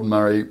imagine Gordon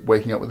Murray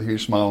waking up with a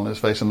huge smile on his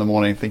face in the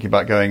morning thinking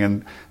about going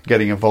and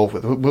getting involved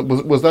with.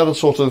 Was that a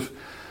sort of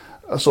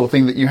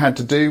thing that you had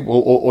to do,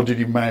 or did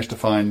you manage to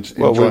find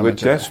enjoyment? Well, we were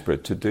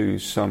desperate to do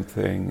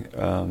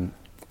something.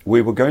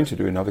 We were going to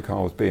do another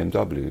car with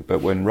BMW,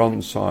 but when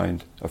Ron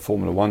signed a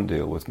Formula One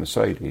deal with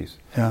Mercedes,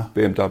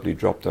 BMW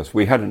dropped us.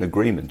 We had an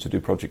agreement to do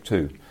Project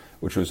 2,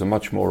 which was a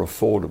much more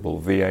affordable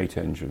V8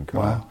 engine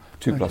car. Wow.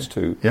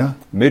 2+2,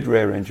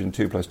 mid-rear engine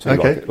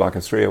 2+2, like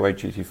a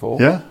 308 GT4.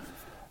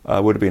 Yeah,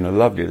 would have been a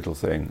lovely little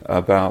thing.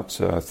 About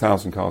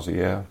 1,000 cars a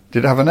year.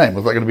 Did it have a name?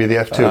 Was that going to be the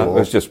F2? It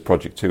was just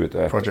Project 2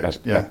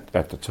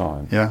 at the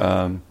time.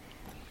 Yeah.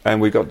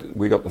 And we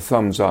got the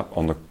thumbs up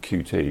on the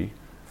QT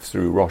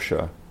through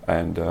Rocha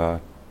and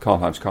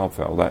Karl-Heinz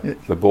Karpfel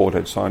that the board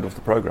had signed off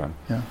the program.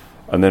 Yeah.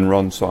 And then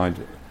Ron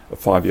signed a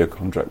 5-year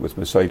contract with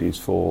Mercedes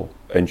for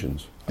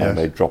engines. And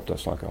they dropped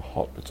us like a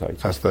hot potato.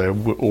 As they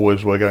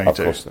always were going to. Of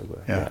course they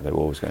were. Yeah, they were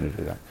always going to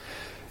do that.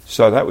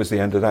 So that was the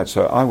end of that.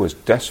 So I was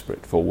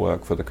desperate for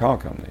work for the car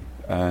company.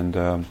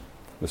 And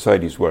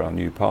Mercedes were our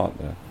new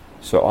partner.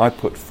 So I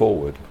put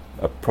forward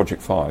a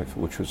Project 5,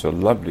 which was a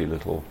lovely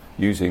little,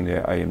 using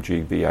their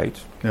AMG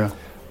V8,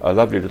 a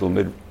lovely little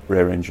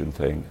mid-rear engine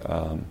thing,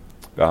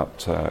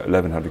 about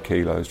 1,100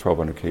 kilos,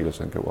 1,200 kilos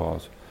I think it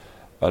was,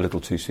 a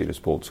little 2-seater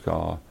sports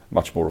car,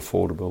 much more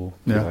affordable.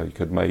 You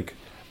could make...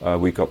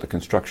 we got the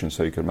construction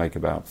so you could make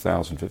about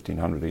 1,000,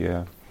 1,500 a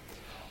year.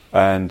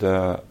 And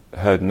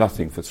heard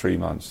nothing for 3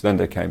 months. Then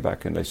they came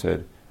back and they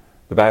said,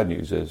 the bad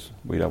news is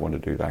we don't want to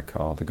do that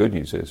car. The good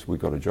news is we've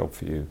got a job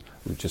for you.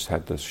 We've just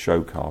had this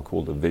show car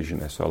called the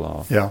Vision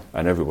SLR.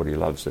 And everybody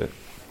loves it.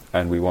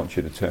 And we want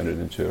you to turn it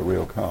into a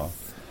real car.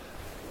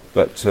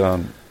 But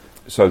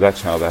so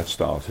that's how that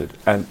started.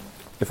 And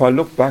if I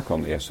look back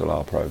on the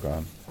SLR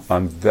program,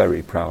 I'm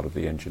very proud of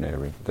the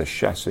engineering, the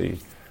chassis,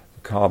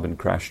 carbon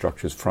crash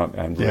structures front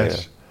and rear,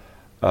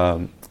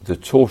 the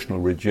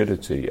torsional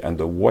rigidity and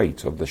the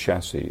weight of the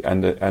chassis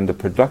and the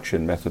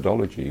production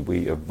methodology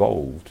we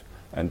evolved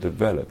and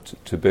developed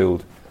to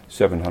build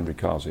 700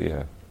 cars a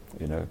year,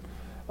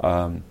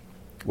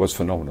 was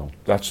phenomenal.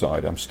 That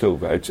side, I'm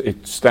still,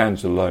 it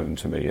stands alone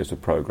to me as a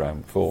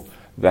program for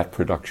that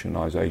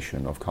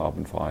productionization of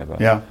carbon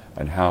fiber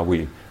and how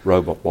we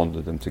robot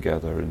bonded them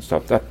together and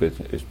stuff. That bit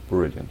is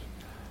brilliant.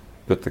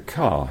 But the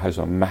car has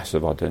a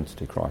massive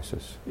identity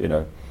crisis.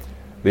 The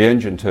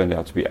engine turned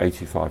out to be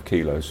 85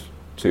 kilos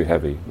too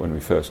heavy when we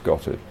first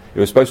got it. It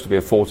was supposed to be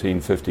a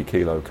 1,450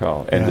 kilo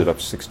car, ended up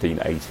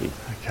 1,680,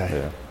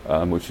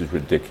 which is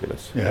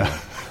ridiculous.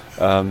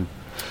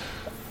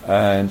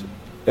 And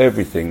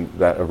everything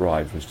that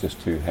arrived was just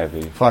too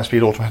heavy.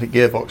 5-speed automatic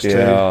gearbox too.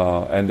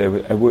 Yeah, and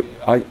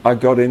I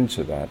got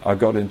into that. I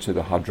got into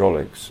the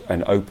hydraulics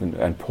and opened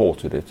and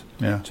ported it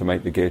to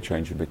make the gear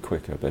change a bit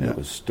quicker, but it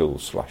was still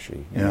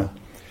slushy. You know?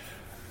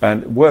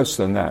 And worse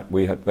than that,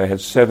 they had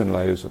 7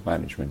 layers of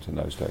management in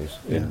those days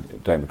in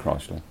Daimler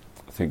Chrysler.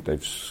 I think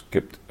they've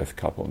skipped a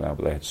couple now,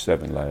 but they had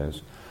 7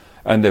 layers.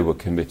 And there were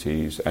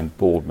committees and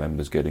board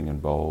members getting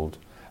involved,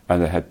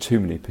 and they had too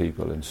many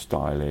people in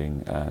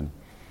styling,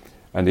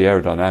 and the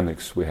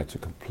aerodynamics we had to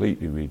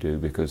completely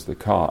redo, because the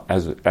car,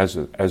 as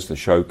the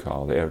show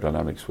car, the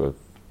aerodynamics were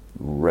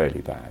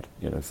really bad.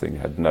 The thing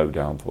had no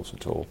downforce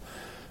at all.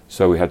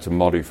 So we had to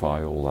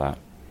modify all that.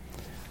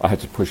 I had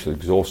to push the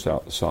exhaust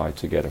out the side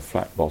to get a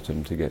flat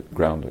bottom to get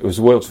ground. It was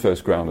the world's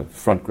first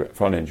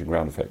front engine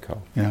ground effect car.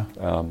 Yeah.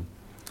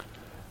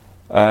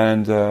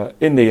 And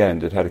in the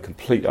end, it had a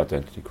complete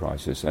identity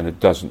crisis, and it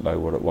doesn't know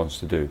what it wants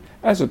to do.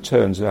 As it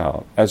turns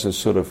out, as a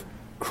sort of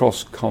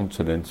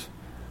cross-continent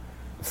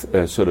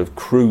sort of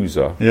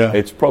cruiser,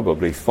 it's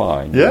probably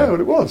fine. Yeah,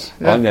 well, it was.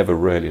 Yeah. I never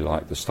really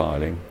liked the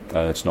styling.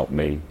 It's not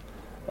me.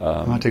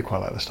 I do quite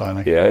like the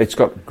styling. Yeah, it's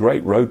got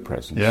great road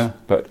presence. Yeah.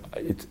 But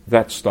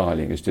that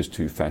styling is just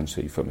too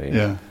fancy for me.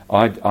 Yeah.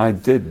 I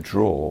did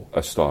draw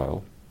a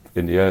style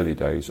in the early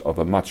days of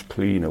a much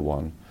cleaner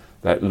one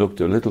that looked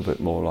a little bit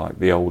more like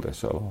the old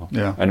SLR.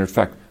 Yeah. And in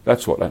fact,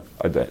 that's what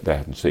they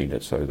hadn't seen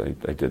it, so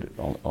they did it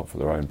on for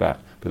their own bat.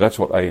 But that's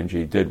what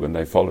A&G did when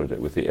they followed it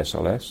with the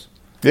SLS.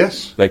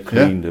 Yes. They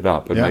cleaned it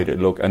up and made it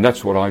look, and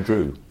that's what I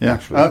drew. Yeah.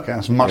 Actually. Okay,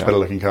 that's a much better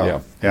looking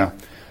car. Yeah.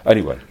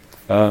 Anyway,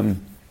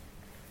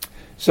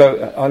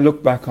 so I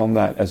look back on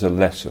that as a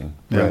lesson,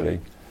 really.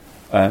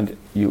 And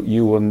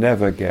you will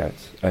never get,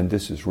 and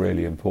this is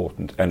really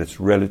important, and it's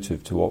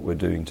relative to what we're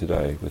doing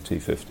today with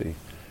T.50,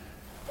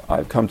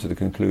 I've come to the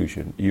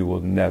conclusion you will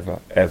never,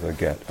 ever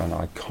get an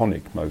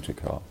iconic motor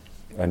car.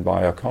 And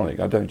by iconic,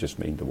 I don't just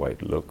mean the way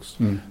it looks,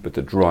 but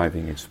the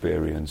driving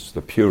experience,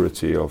 the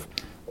purity of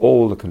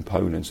all the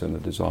components in the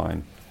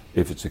design,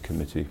 if it's a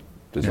committee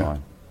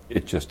design.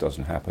 It just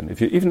doesn't happen.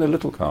 Even the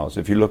little cars,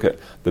 if you look at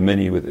the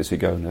Mini with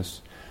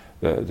Isigonis,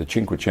 the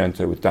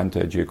Cinquecento with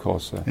Dante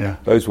Giacosa,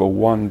 those were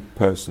one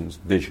person's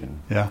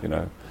vision,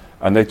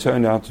 and they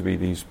turned out to be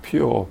these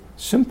pure,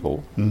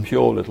 simple,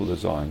 pure little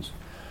designs.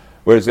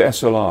 Whereas the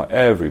SLR,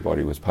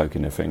 everybody was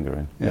poking their finger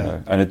in, you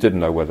know, and it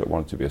didn't know whether it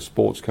wanted to be a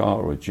sports car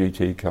or a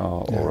GT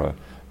car or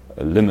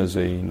a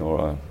limousine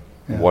or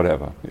a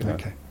whatever. You know.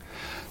 Okay.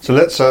 So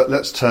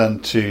let's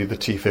turn to the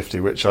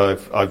T.50, which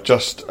I've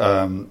just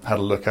had a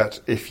look at.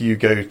 If you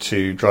go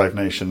to Drive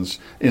Nation's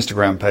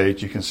Instagram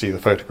page, you can see the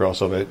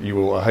photographs of it. You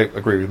will, I hope,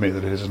 agree with me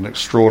that it is an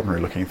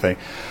extraordinary looking thing.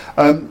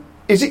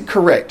 Is it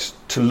correct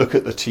to look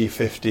at the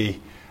T.50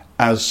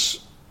 as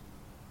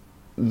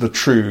the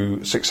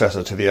true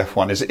successor to the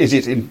F1? Is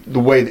it in the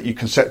way that you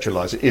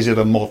conceptualise it? Is it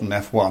a modern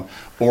F1,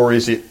 or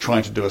is it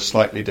trying to do a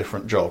slightly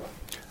different job?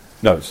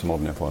 No, it's a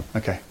modern F1.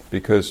 Okay.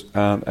 Because,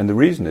 and the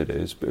reason it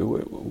is,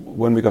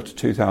 when we got to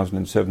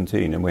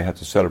 2017 and we had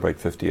to celebrate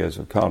 50 years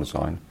of car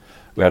design,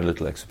 we had a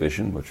little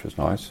exhibition, which was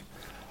nice.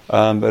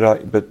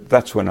 But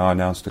that's when I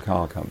announced the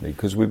car company,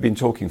 because we've been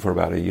talking for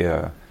about a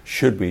year,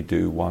 should we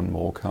do one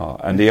more car?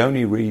 And the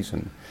only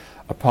reason,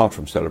 apart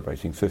from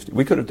celebrating 50,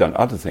 we could have done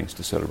other things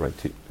to celebrate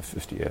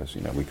 50 years.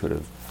 You know, we could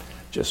have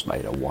just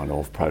made a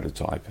one-off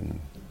prototype and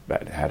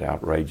that had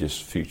outrageous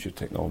future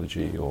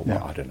technology, or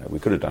I don't know, we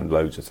could have done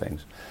loads of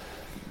things.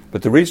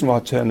 But the reason why I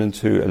turned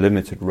into a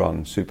limited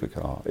run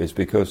supercar is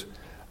because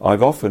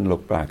I've often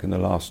looked back in the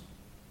last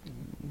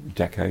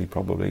decade,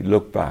 probably,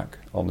 looked back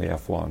on the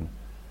F1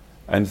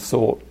 and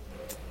thought,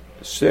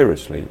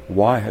 seriously,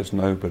 why has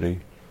nobody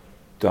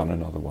done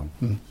another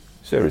one?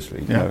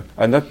 Seriously, you know.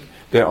 And that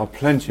there are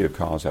plenty of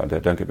cars out there,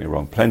 don't get me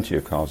wrong, plenty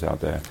of cars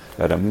out there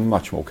that are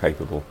much more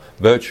capable.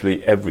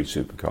 Virtually every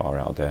supercar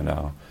out there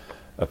now,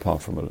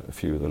 apart from a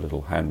few of the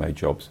little handmade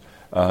jobs,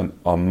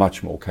 are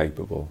much more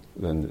capable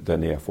than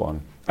the F1,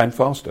 and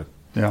faster.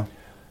 Yeah.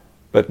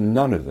 But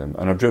none of them,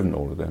 and I've driven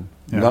all of them,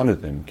 none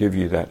of them give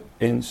you that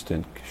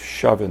instant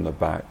shove in the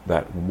back,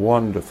 that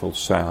wonderful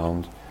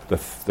sound,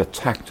 the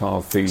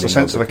tactile feeling. It's a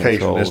sense of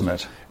occasion, isn't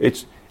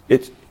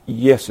it?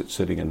 Yes, it's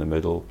sitting in the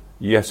middle.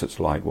 Yes, it's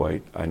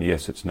lightweight, and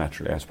yes, it's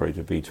naturally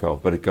aspirated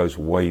V12, but it goes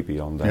way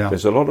beyond that.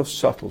 There's a lot of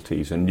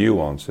subtleties and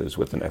nuances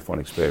with an F1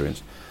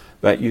 experience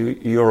that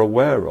you're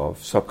aware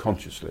of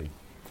subconsciously,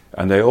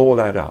 and they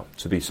all add up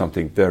to be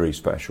something very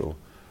special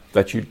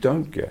that you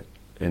don't get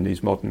in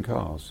these modern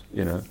cars.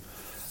 You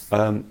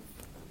know,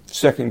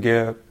 second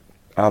gear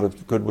out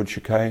of Goodwood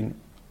chicane.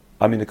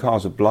 I mean, the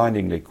cars are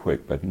blindingly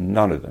quick, but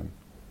none of them.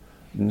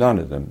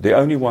 The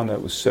only one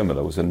that was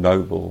similar was a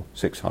Noble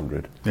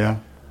 600. Yeah.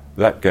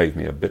 That gave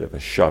me a bit of a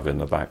shove in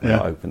the back when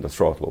I opened the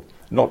throttle.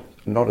 Not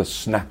a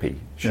snappy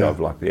shove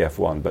like the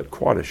F1, but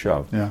quite a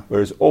shove. Yeah.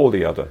 Whereas all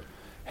the other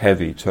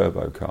heavy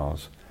turbo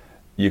cars,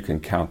 you can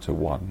count to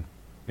one,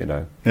 you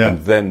know,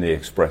 and then the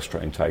express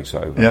train takes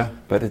over. Yeah.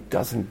 But it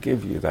doesn't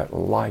give you that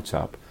light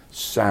up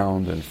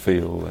sound and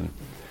feel. And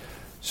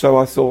so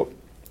I thought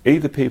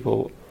either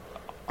people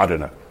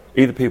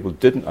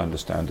didn't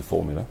understand the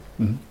formula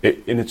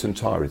in its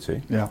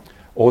entirety,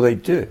 or they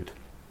did,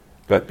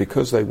 but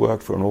because they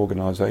worked for an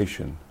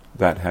organisation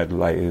that had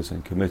layers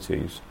and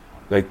committees,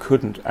 they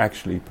couldn't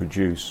actually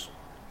produce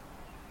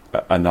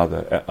a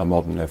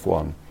modern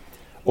F1.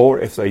 Or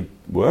if they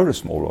were a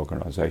small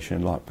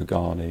organisation like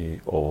Pagani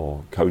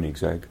or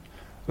Koenigsegg,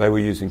 they were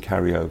using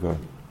carryover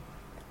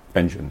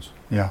engines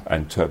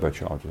and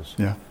turbochargers.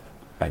 Yeah.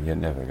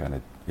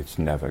 And it's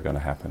never going to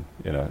happen,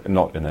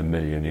 not in a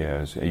million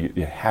years. It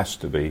has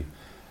to be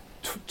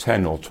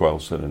 10 or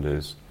 12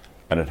 cylinders,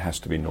 and it has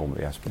to be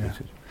normally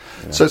aspirated.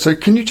 Yeah. So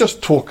can you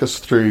just talk us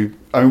through,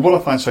 what I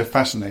find so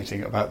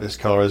fascinating about this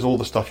car is all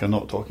the stuff you're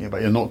not talking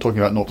about. You're not talking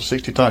about 0 to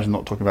 60 times, you're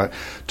not talking about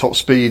top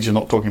speeds, you're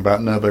not talking about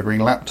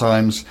Nürburgring lap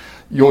times.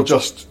 You're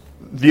just,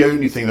 the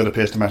only thing that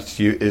appears to matter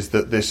to you is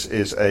that this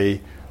is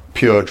a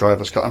pure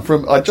driver's car.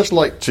 And I'd just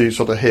like to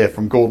sort of hear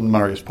from Gordon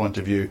Murray's point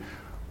of view,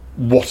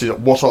 what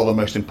are the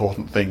most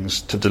important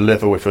things to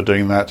deliver if you're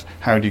doing that?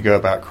 How do you go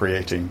about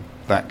creating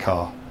that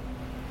car?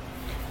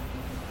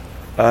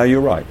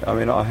 You're right.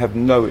 I have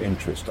no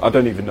interest. I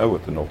don't even know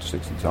what the 0 to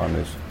 60 time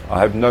is. I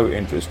have no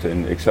interest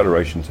in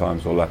acceleration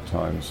times or lap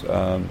times.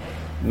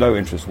 No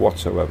interest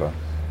whatsoever.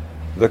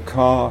 The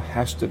car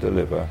has to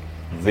deliver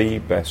the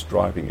best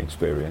driving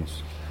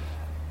experience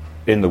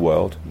in the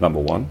world, number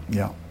one.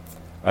 Yeah.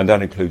 And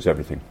that includes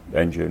everything,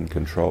 engine,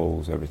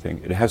 controls,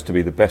 everything. It has to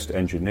be the best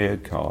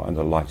engineered car and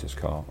the lightest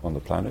car on the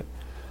planet.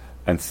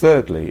 And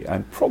thirdly,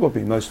 and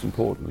probably most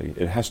importantly,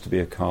 it has to be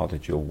a car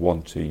that you'll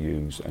want to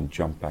use and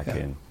jump back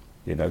in.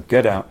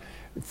 Get out.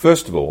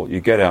 First of all, you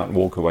get out and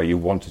walk away, you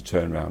want to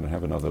turn around and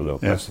have another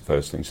look. Yeah. That's the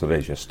first thing. So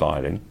there's your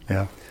styling.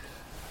 Yeah.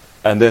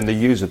 And then the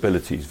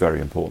usability is very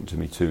important to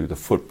me too. The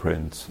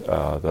footprint,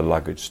 the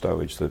luggage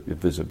stowage, the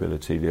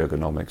visibility, the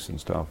ergonomics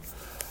and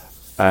stuff.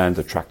 And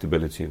the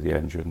tractability of the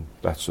engine,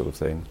 that sort of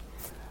thing.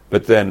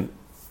 But then,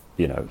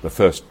 the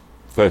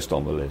first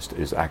on the list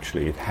is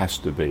actually it has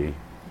to be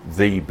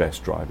the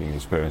best driving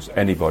experience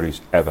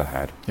anybody's ever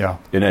had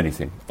in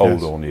anything,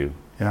 old or new.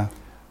 Yeah.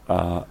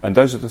 And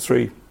those are the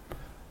three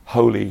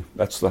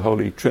that's the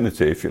holy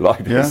trinity, if you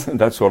like. Yeah. And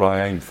that's what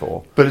I aim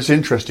for. But it's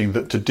interesting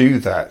that to do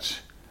that,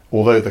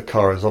 although the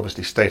car is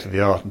obviously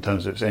state-of-the-art in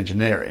terms of its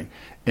engineering,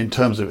 in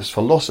terms of its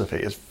philosophy,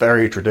 it's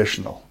very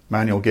traditional.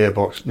 Manual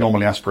gearbox,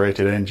 normally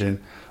aspirated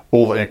engine,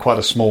 quite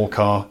a small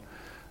car.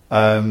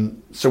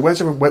 So where's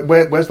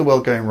the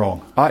world going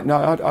wrong? I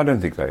don't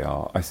think they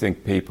are. I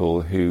think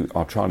people who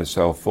are trying to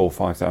sell 4,000 or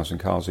 5,000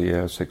 cars a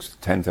year, 6,000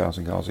 to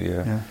 10,000 cars a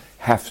year,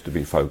 have to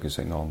be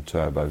focusing on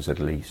turbos at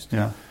least,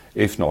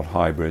 if not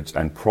hybrids,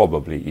 and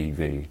probably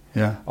EV.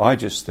 Yeah. I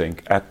just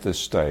think at this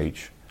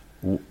stage,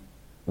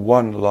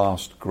 one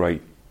last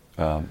great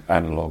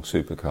analog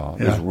supercar,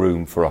 there's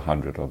room for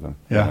 100 of them.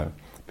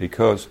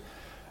 Because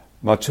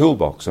my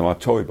toolbox and my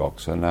toy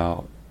box are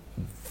now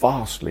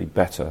vastly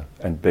better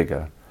and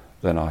bigger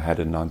than I had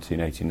in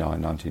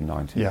 1989,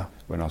 1990,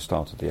 when I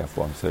started the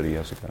F1 30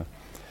 years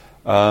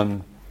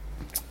ago.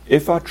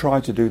 If I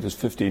tried to do this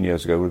 15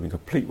 years ago, it would have been a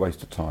complete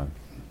waste of time.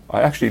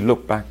 I actually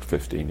looked back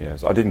 15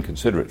 years. I didn't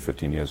consider it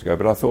 15 years ago,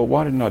 but I thought,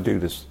 why didn't I do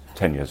this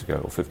 10 years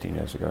ago or 15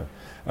 years ago?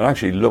 And I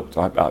actually looked,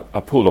 I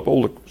pulled up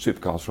all the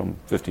supercars from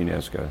 15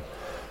 years ago.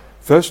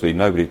 Firstly,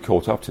 nobody had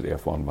caught up to the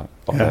F1 by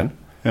then.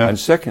 Yeah. And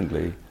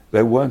secondly,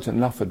 there weren't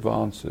enough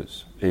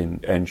advances in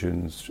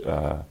engines,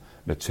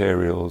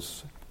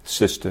 materials,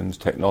 systems,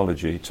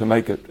 technology to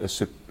make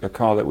a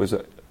car that was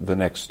the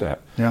next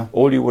step. Yeah.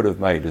 All you would have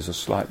made is a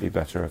slightly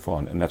better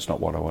F1, and that's not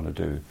what I want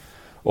to do.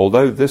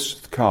 Although this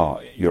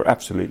car, you're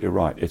absolutely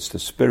right, it's the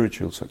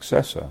spiritual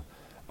successor,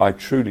 I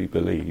truly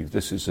believe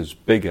this is as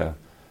big a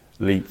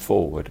leap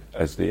forward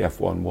as the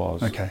F1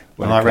 was. Okay.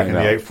 And I reckon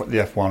the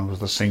F1 was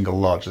the single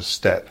largest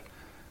step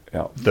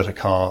that a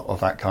car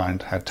of that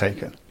kind had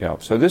taken. Yeah.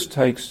 So this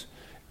takes,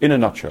 in a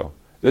nutshell,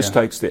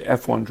 takes the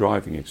F1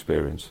 driving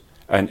experience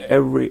and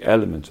every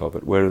element of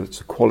it, whether it's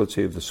the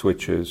quality of the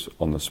switches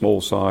on the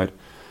small side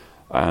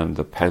and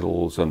the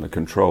pedals and the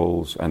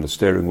controls and the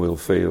steering wheel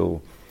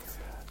feel,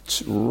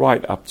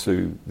 right up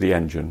to the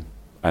engine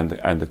and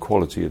the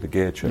quality of the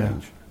gear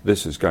change.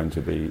 This is going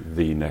to be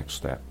the next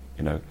step,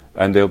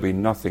 and there'll be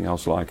nothing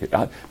else like it.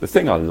 The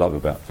thing I love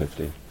about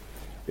 50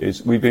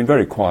 is we've been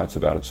very quiet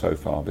about it so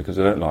far because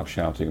I don't like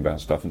shouting about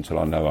stuff until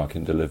I know I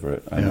can deliver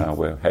it, and now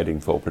we're heading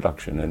for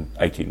production in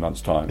 18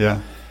 months'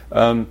 time.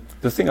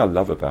 The thing I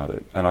love about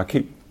it, and I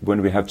keep,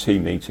 when we have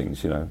team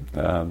meetings,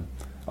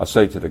 I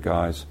say to the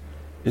guys,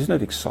 isn't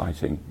it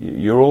exciting?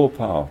 You're all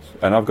part,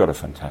 and I've got a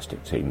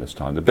fantastic team this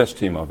time, the best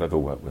team I've ever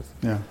worked with.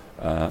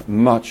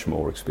 Much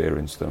more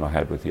experience than I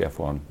had with the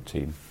F1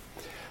 team.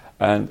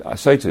 And I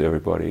say to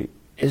everybody,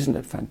 isn't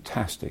it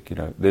fantastic?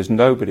 There's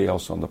nobody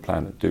else on the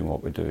planet doing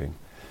what we're doing.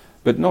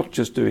 But not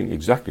just doing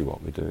exactly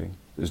what we're doing.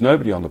 There's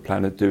nobody on the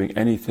planet doing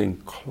anything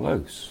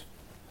close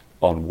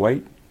on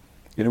weight.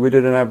 We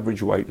did an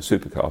average weight of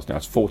supercars now.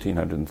 It's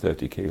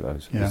 1,430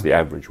 kilos is the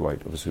average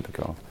weight of a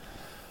supercar.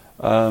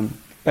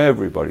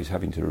 Everybody's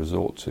having to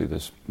resort to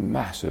this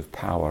massive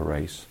power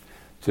race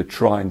to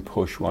try and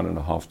push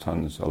 1.5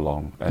 tons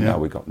along. And now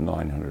we've got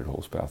 900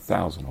 horsepower,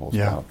 1,000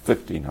 horsepower,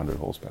 1,500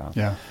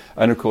 horsepower.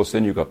 And of course,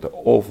 then you've got the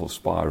awful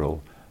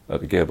spiral.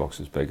 The gearbox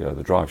is bigger,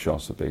 the drive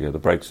shafts are bigger, the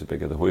brakes are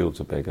bigger, the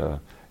wheels are bigger.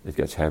 It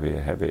gets heavier,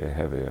 heavier,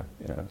 heavier.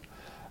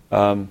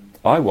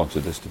 I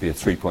wanted this to be a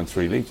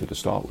 3.3 litre to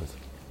start with.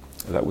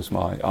 That was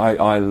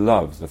I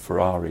love the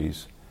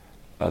Ferraris,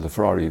 the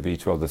Ferrari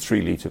V12, the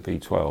 3 litre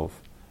V12.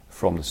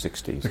 from the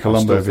 60s. The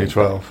Colombo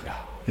V12.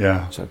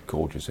 Yeah. It's a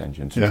gorgeous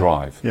engine to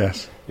drive.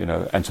 Yes. You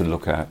know, and to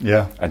look at.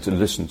 Yeah. And to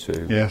listen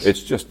to. Yes.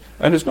 It's just,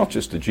 and it's not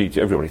just the GT.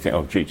 Everybody think,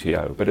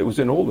 GTO, but it was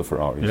in all the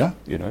Ferraris. Yeah.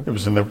 You know, it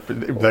was in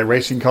their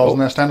racing cars and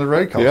their standard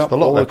road cars. Yeah, a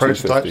lot of their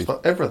prototypes,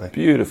 everything.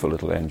 Beautiful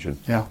little engine.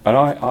 Yeah. And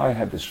I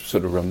had this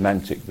sort of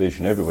romantic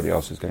vision. Everybody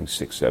else is going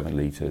 6-7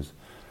 litres,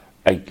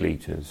 8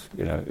 litres.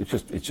 You know,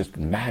 it's just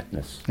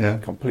madness. Yeah.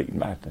 Complete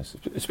madness.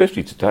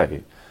 Especially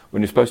today,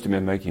 when you're supposed to be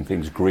making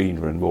things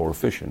greener and more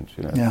efficient.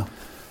 You know.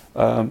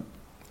 Yeah.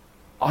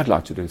 I'd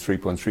like to do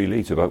 3.3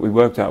 litre, but we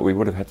worked out we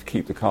would have had to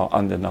keep the car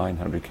under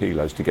 900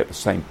 kilos to get the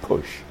same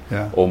push,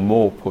 or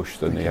more push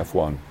than the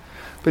F1.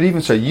 But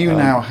even so, you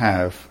now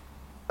have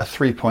a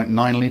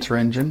 3.9 litre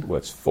engine? Well,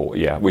 it's 4,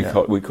 we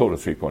call it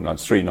 3.9,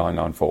 it's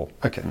 3994.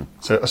 Okay,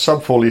 so a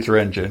sub 4 litre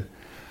engine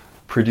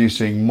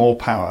producing more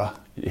power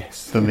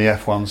than the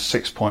F1's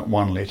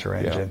 6.1 litre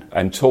engine. Yeah.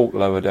 And torque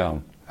lower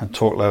down.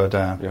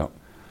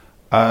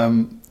 Yeah.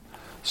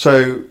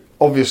 So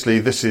obviously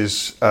this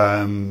is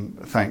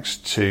thanks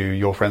to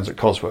your friends at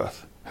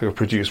Cosworth, who have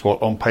produced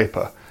what on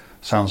paper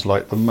sounds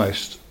like the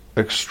most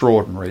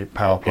extraordinary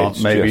power plant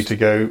to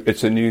go.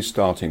 It's a new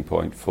starting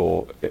point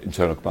for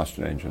internal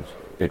combustion engines.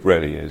 It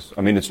really is.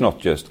 I mean, it's not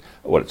just,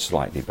 it's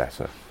slightly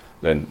better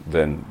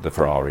than the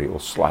Ferrari or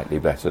slightly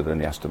better than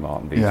the Aston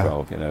Martin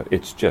V12. You know,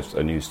 it's just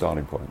a new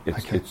starting point.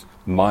 It's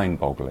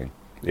mind-boggling,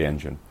 the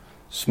engine.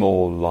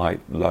 Small,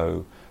 light,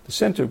 low. The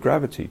centre of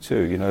gravity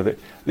too. You know, the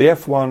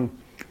F1,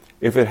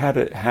 if it had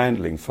a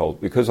handling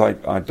fault, because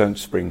I don't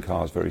spring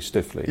cars very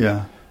stiffly,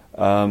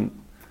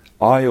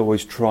 I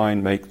always try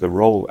and make the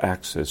roll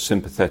axis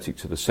sympathetic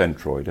to the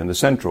centroid. And the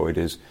centroid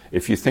is,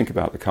 if you think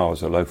about the car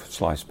as a loaf of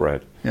sliced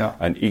bread,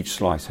 and each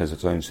slice has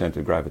its own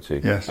centre of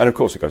gravity. Yes. And of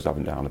course it goes up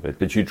and down a bit,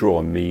 but you draw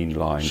a mean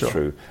line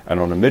through. And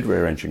on a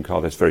mid-rear engine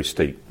car, that's very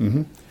steep.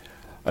 Mm-hmm.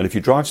 And if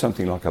you drive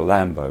something like a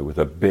Lambo with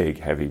a big,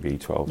 heavy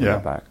V12 in the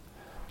back,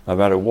 no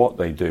matter what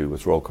they do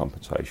with roll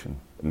compensation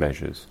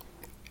measures,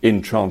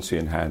 in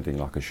transient handling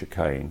like a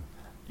chicane,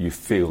 you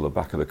feel the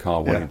back of the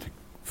car wanting to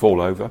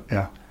fall over.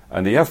 Yeah.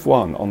 And the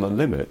F1 on the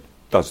limit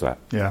does that.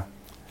 Yeah.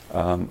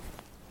 And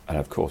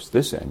of course,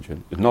 this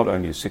engine is not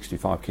only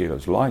 65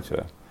 kilos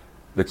lighter,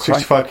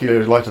 65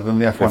 kilos lighter than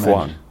the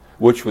F1,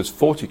 which was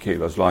 40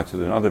 kilos lighter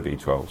than other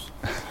V12s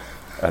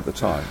at the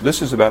time.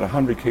 This is about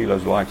 100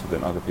 kilos lighter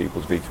than other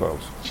people's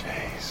V12s.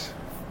 Jeez.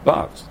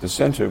 But the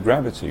centre of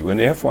gravity, when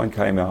the F1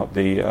 came out,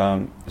 the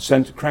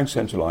crank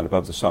centre line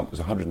above the sump was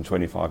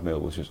 125 mil,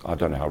 which is, I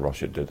don't know how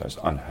Rochette did that, it's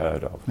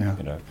unheard of. Yeah.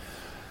 You know.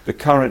 The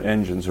current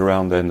engines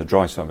around then, the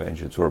dry sump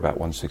engines, were about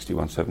 160,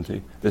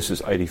 170. This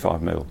is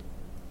 85 mil.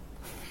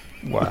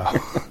 Wow.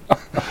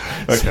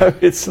 So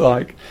it's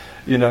like,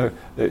 you know,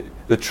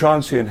 the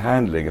transient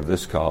handling of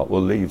this car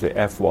will leave the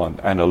F1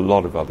 and a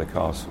lot of other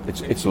cars.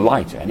 It's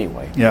light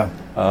anyway. Yeah.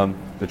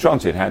 The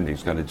transient handling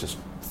is going to just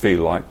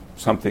feel like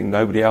something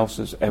nobody else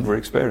has ever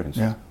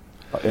experienced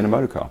in a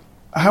motor car.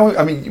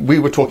 I mean, we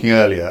were talking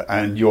earlier,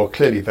 and you're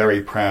clearly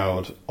very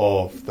proud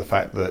of the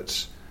fact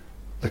that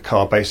the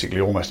car,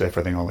 basically almost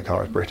everything on the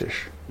car is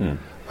British. Mm.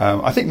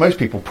 I think most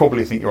people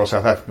probably think you're a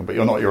South African, but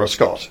you're not, you're a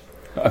Scot.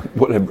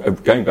 Well,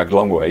 going back a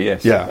long way,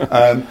 yes.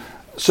 Yeah.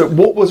 So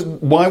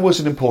why was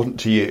it important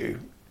to you,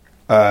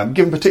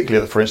 given particularly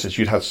that, for instance,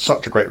 you'd had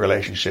such a great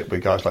relationship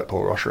with guys like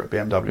Paul Rocher at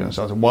BMW and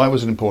so on, why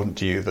was it important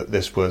to you that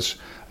this was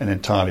an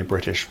entirely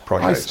British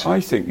project? I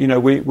think, you know,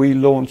 we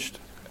launched,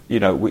 you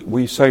know,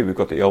 we say we've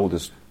got the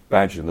oldest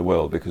badge in the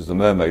world because the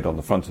mermaid on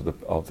the front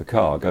of the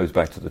car goes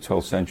back to the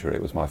 12th century.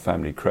 It was my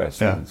family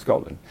crest in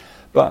Scotland.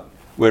 But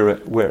we're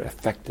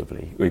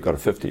effectively, we've got a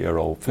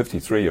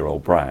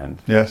 53-year-old brand.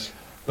 Yes.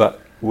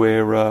 But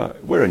we're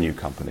a new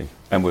company,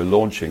 and we're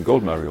launching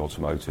Gordon Murray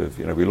Automotive.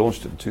 You know, we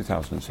launched it in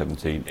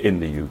 2017 in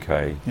the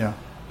UK. Yeah.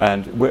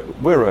 And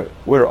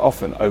we're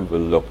often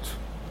overlooked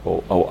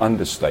or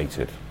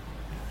understated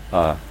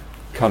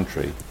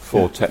country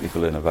for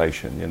technical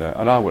innovation, you know,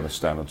 and I want to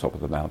stand on top of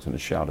the mountain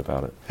and shout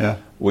about it. Yeah.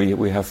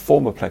 We have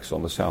Formaplex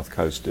on the south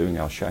coast doing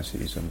our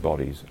chassis and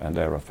bodies, and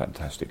they're a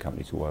fantastic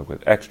company to work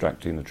with,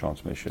 extracting the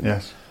transmission.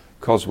 Yes.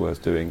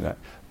 Cosworth doing that,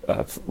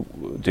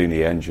 doing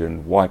the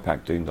engine,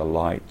 Wipac doing the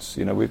lights.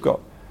 You know, we've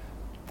got,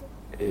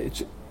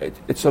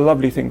 it's a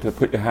lovely thing to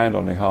put your hand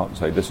on your heart and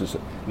say, this is,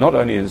 not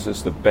only is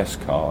this the best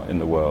car in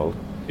the world,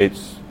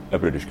 it's a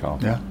British car.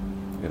 Yeah.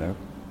 You know.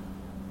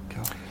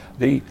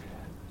 God.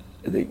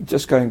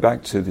 Just going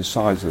back to the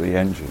size of the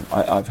engine,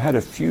 I've had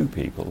a few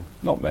people,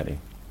 not many,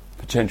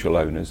 potential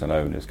owners and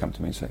owners come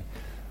to me and say,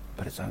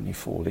 but it's only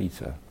 4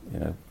 litre, you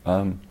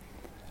know.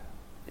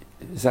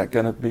 Is that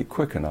going to be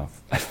quick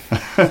enough?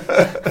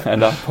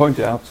 And I point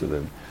out to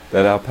them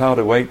that our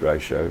power-to-weight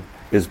ratio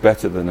is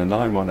better than a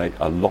 918,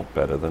 a lot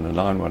better than a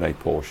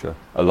 918 Porsche,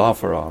 a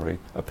LaFerrari,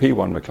 a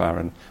P1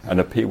 McLaren,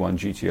 and a P1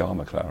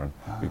 GTR McLaren.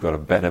 We've got a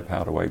better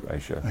power-to-weight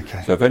ratio.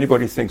 Okay. So if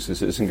anybody thinks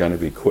this isn't going to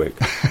be quick,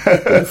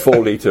 with a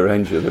 4-litre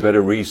engine, they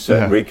better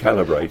reset,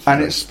 recalibrate.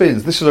 And it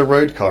spins. This is a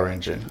road car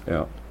engine.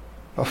 Yeah.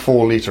 A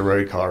 4-litre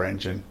road car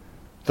engine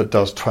that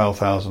does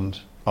 12,000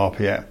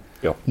 RPM.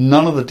 Yep.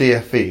 None of the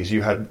DFVs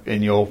you had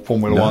in your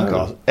Formula One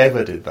cars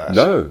ever did that.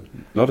 No,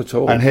 not at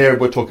all. And here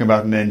we're talking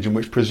about an engine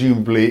which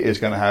presumably is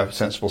going to have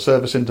sensible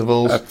service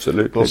intervals.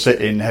 Absolutely. Will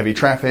sit in heavy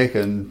traffic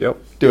and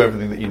do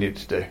everything that you need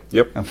to do.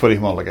 Yep. And fully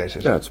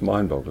homologated. Yeah, it's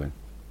mind-boggling.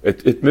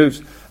 It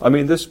moves. I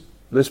mean, this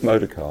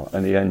motor car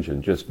and the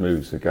engine just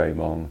moves the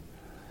game on.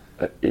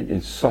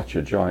 It's such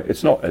a giant.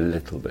 It's not a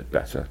little bit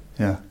better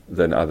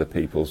than other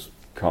people's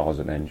cars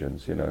and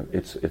engines. You know,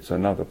 it's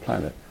another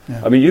planet.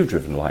 I mean, you've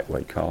driven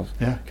lightweight cars.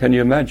 Can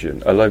you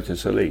imagine a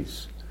Lotus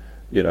Elise?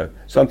 You know,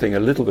 something a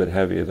little bit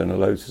heavier than a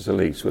Lotus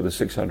Elise with a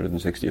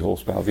 660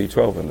 horsepower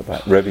V12 in the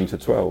back, revving to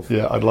 12.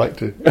 Yeah, I'd like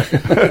to.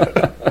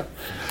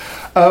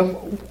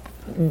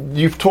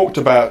 You've talked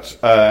about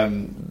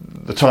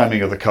the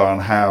timing of the car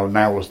and how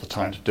now was the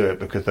time to do it,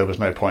 because there was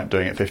no point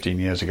doing it 15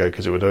 years ago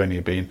because it would only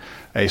have been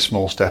a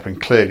small step, and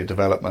clearly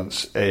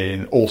developments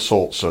in all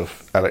sorts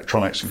of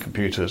electronics and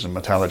computers and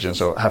metallurgy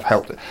have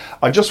helped it.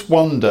 I just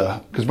wonder,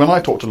 because when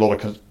I talk to a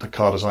lot of the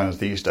car designers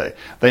these days,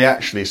 they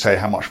actually say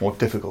how much more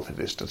difficult it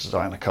is to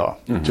design a car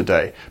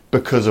today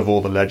because of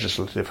all the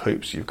legislative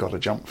hoops you've got to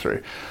jump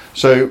through.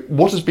 So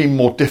what has been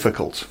more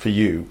difficult for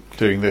you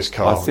doing this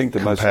car? I think the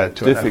most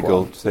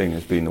difficult thing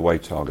has been the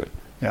weight target.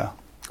 Yeah.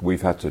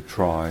 We've had to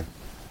try.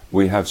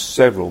 We have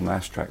several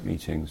mass track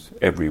meetings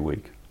every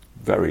week,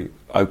 very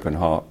open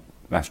heart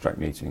mass track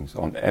meetings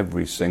on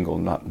every single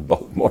nut and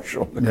bolt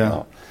module on the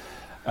car.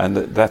 And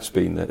that's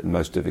been the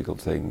most difficult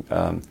thing,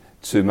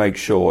 to make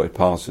sure it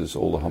passes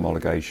all the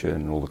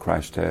homologation, all the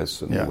crash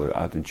tests, and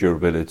all the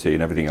durability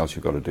and everything else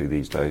you've got to do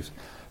these days,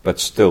 but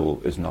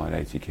still is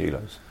 980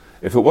 kilos.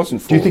 If it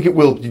wasn't for... Do you think it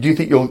will? Do you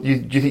think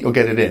you'll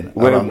get it in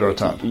under a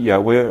ton? Yeah,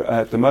 we're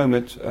at the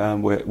moment,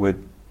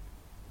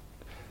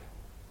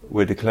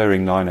 we're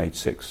declaring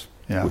 986,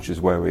 which is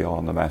where we are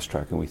on the mass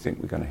track, and we think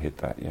we're going to hit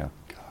that,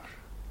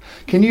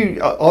 Can you,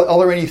 are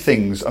there any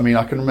things, I mean,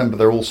 I can remember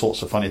there are all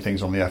sorts of funny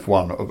things on the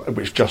F1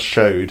 which just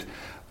showed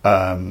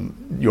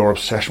your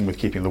obsession with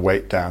keeping the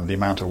weight down, the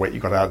amount of weight you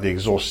got out of the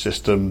exhaust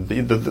system,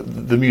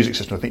 the music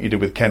system I think you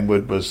did with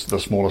Kenwood was the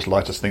smallest,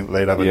 lightest thing that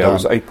they'd ever done. Yeah, it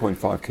was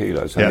 8.5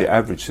 kilos, and the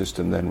average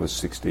system then was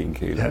 16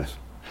 kilos. Yeah.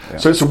 Yeah.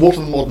 So what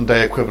are the modern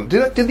day equivalent?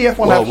 Did the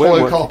F1 have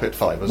hollow carpet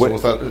fibres, or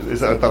is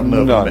that an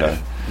urban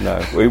myth?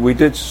 No. We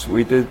did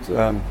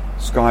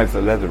skive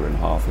the leather in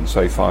half and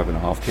say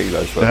 5.5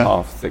 kilos for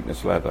half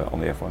thickness leather on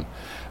the F1.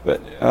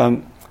 But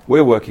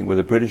we're working with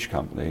a British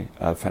company,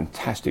 a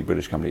fantastic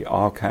British company,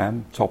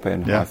 Arcam, top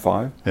end high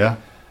five. Yeah.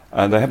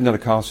 And they haven't done a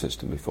car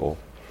system before.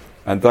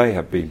 And they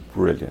have been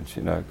brilliant,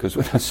 you know, because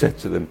when I said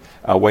to them,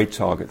 our weight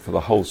target for the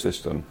whole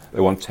system,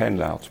 they want 10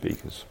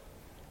 loudspeakers.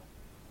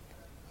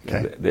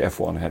 Okay. The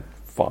F1 had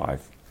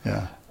 5.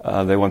 Yeah.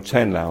 They want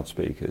 10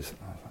 loudspeakers.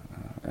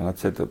 And I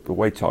said that the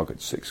weight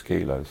target's 6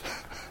 kilos.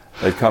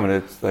 They've come in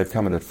at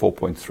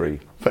 4.3.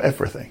 For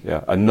everything?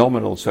 Yeah, a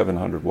nominal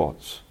 700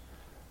 watts.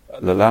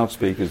 The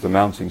loudspeakers, the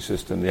mounting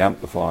system, the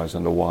amplifiers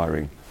and the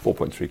wiring,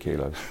 4.3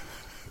 kilos.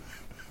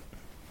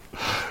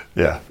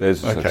 Yeah.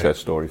 There's a success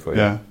story for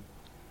you. Yeah.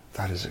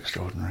 That is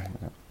extraordinary.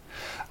 Yeah.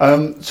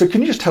 So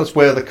can you just tell us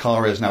where the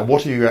car is now?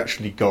 What have you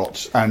actually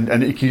got? And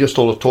can you just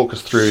sort of talk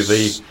us through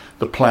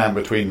the plan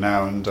between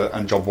now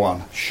and job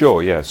one?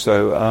 Sure, yeah.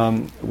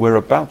 So we're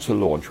about to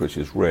launch, which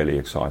is really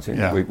exciting.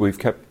 Yeah. We've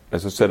kept,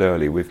 as I said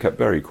earlier, we've kept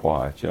very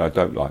quiet. You know, I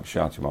don't like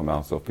shouting my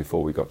mouth off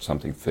before we got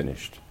something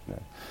finished. You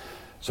know.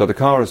 So the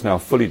car is now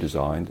fully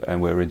designed, and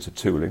we're into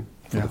tooling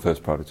for the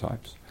first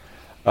prototypes.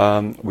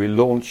 We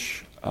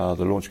launch, the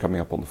launch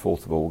coming up on the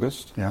 4th of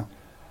August. Yeah.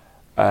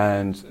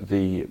 And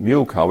the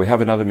mule car, we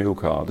have another mule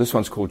car. This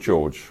one's called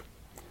George,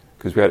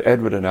 because we had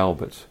Edward and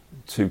Albert,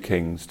 2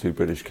 kings, 2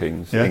 British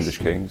kings, English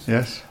kings,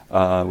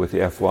 with the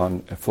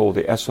F1. For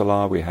the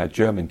SLR, we had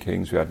German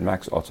kings. We had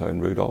Max, Otto,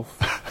 and Rudolf.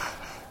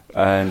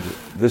 And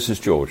this is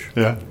George.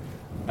 Yeah.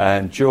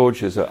 And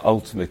George is an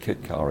ultimate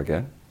kit car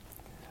again.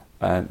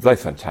 And they're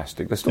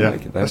fantastic. They're still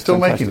making them. They're still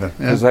making them.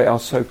 Because they are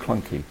so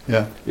clunky.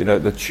 Yeah. You know,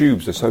 the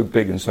tubes are so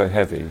big and so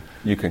heavy,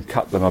 you can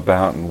cut them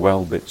about and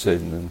weld bits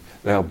in, and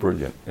they are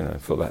brilliant, you know,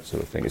 for that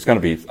sort of thing. It's going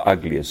to be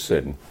ugly as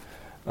sin.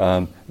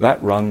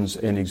 That runs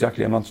in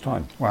exactly a month's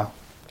time. Wow.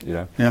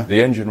 You know,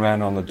 the engine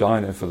ran on the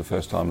dyno for the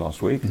first time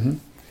last week.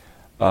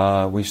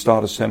 Mm-hmm. We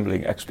start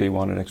assembling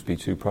XP1 and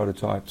XP2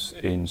 prototypes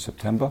in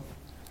September,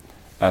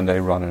 and they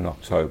run in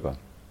October.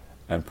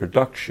 And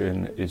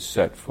production is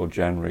set for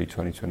January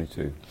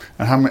 2022.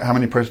 And how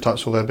many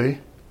prototypes will there be?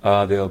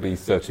 There'll be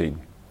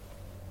 13.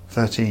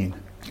 13?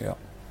 Yeah.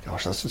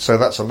 Gosh, that's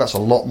a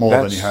lot more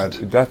than you had.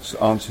 That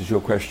answers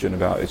your question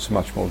about it's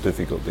much more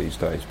difficult these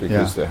days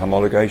because the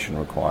homologation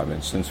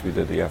requirements, since we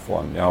did the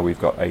F1, now we've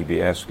got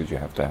ABS because you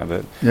have to have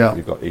it. Yeah.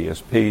 We've got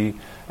ESP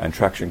and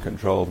traction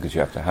control because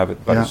you have to have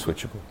it, but it's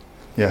switchable.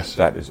 Yes.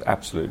 That is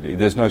absolutely,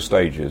 there's no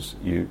stages,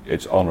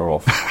 it's on or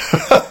off.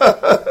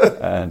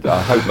 And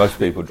I hope most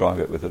people drive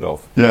it with it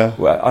off. Yeah.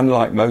 Well,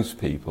 unlike most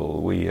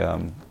people, we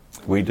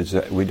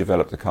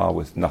developed the car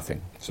with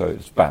nothing, so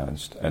it's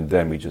balanced, and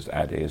then we just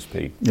add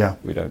ESP. Yeah.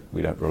 We don't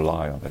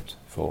rely on it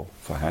for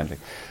handling.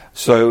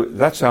 So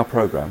that's our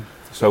program.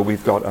 So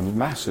we've got a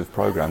massive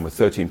program with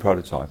 13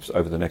 prototypes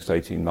over the next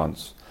 18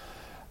 months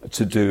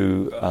to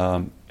do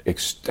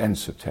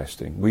extensive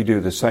testing. We do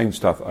the same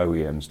stuff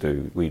OEMs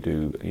do. We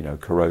do,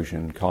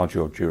 corrosion, car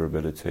job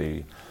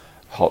durability,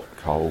 hot,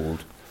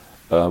 cold.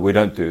 We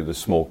don't do the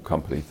small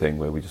company thing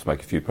where we just make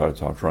a few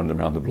prototypes, run them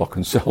around the block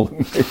and sell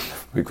them.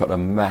 We've got a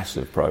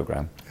massive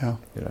program. Yeah.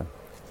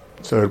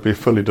 So it'll be a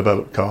fully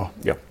developed car.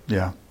 Yeah.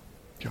 Yeah.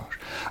 Gosh.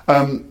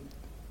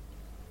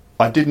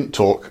 I didn't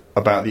talk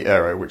about the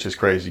aero, which is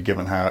crazy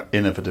given how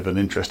innovative and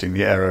interesting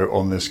the aero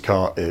on this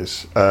car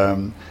is.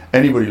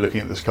 Anybody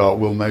looking at this car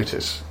will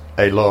notice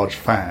a large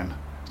fan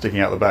sticking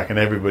out the back, and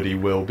everybody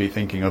will be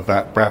thinking of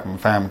that Brabham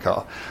fan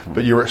car.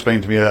 But you were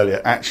explaining to me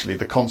earlier, actually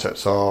the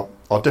concepts are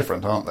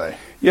different, aren't they?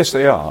 Yes,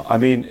 they are. I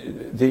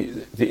mean,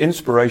 the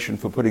inspiration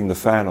for putting the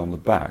fan on the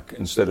back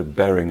instead of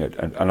burying it,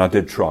 and I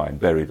did try and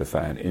bury the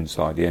fan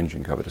inside the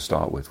engine cover to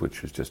start with,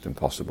 which was just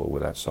impossible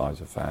with that size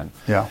of fan.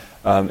 Yeah,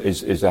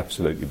 is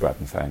absolutely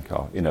Brabham fan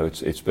car.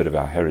 It's a bit of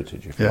our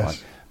heritage, if you yes. like.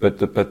 But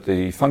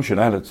the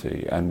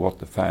functionality and what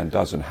the fan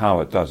does and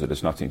how it does it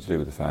has nothing to do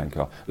with the fan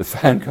car. The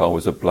fan car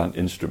was a blunt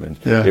instrument.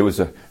 Yeah. It was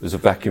a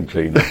vacuum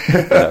cleaner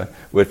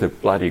with a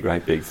bloody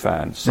great big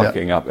fan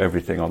sucking up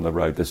everything on the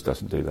road. This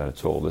doesn't do that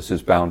at all. This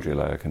is boundary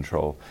layer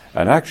control.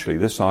 And actually,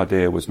 this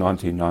idea was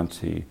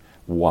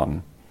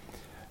 1991,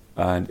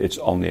 and it's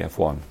on the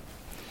F1.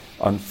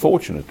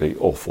 Unfortunately,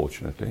 or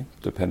fortunately,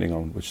 depending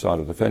on which side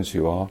of the fence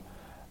you are,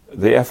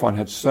 the F1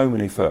 had so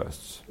many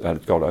firsts that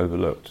it got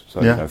overlooked.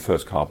 So,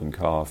 first carbon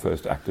car,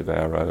 first active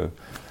aero,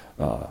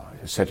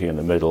 setting in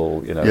the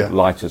middle,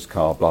 lightest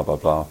car, blah, blah,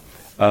 blah.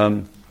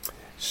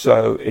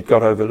 So it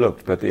got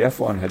overlooked. But the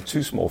F1 had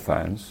two small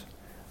fans,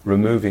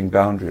 removing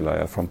boundary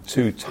layer from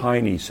two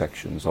tiny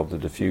sections of the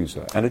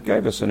diffuser. And it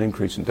gave us an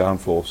increase in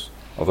downforce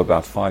of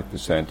about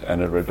 5%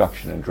 and a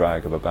reduction in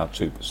drag of about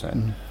 2%.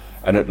 Mm-hmm.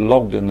 And it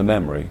logged in the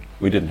memory.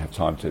 We didn't have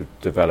time to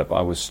develop.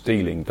 I was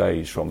stealing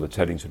days from the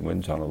Teddington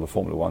Wind Tunnel, the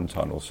Formula One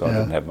tunnel, so I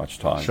didn't have much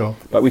time. Sure.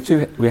 But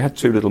we had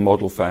two little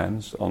model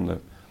fans on the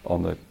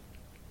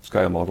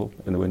scale model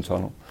in the wind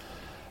tunnel,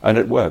 and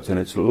it worked. And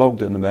it's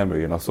logged in the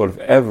memory. And I thought, if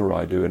ever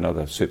I do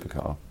another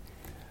supercar,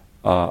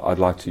 I'd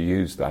like to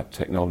use that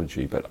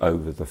technology, but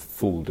over the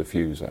full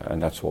diffuser,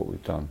 and that's what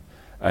we've done.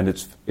 And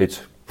it's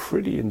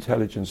pretty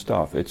intelligent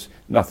stuff. It's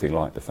nothing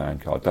like the fan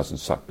car. It doesn't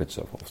suck bits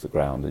off the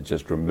ground. It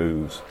just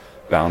removes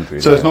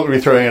boundary. So it's not going to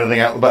be throwing anything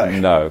out the back?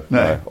 No.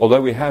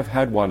 Although we have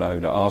had one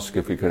owner ask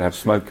if we could have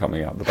smoke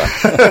coming out the back.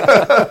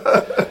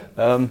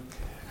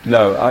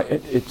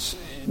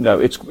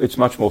 It's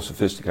much more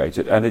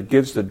sophisticated, and it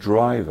gives the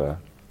driver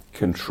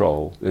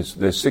control.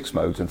 There's 6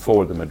 modes, and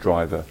 4 of them are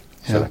driver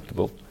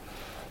selectable.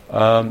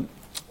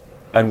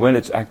 And when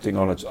it's acting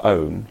on its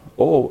own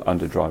or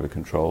under driver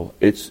control,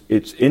 it's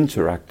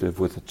interactive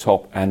with the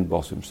top and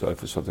bottom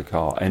surface of the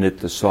car, and it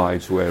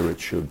decides where it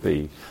should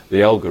be.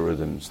 The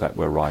algorithms that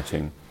we're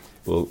writing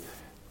will,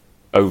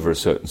 over a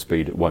certain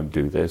speed it won't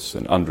do this,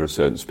 and under a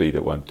certain speed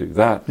it won't do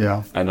that,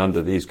 and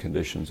under these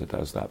conditions it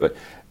does that. But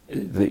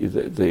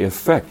the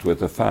effect with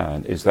the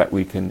fan is that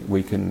we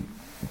can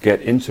get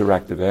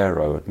interactive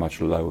aero at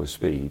much lower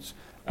speeds,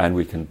 and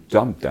we can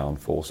dump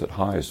downforce at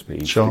higher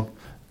speeds. Sure.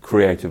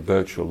 Create a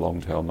virtual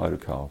long-tail motor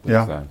car with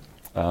the fan.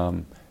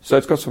 So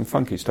it's got some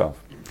funky stuff.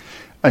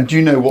 And do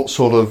you know what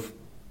sort of,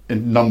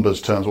 in numbers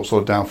terms, what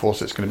sort of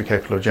downforce it's going to be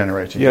capable of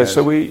generating? Yeah,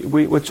 so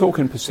we're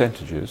talking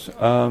percentages.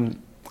 I'm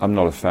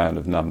not a fan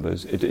of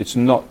numbers. It's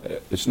not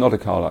a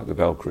car like the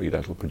Valkyrie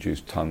that will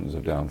produce tons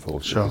of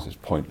downforce, because it's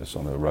pointless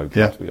on a road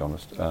car, to be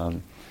honest.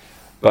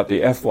 But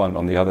the F1,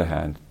 on the other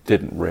hand,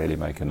 didn't really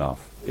make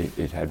enough.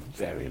 It had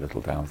very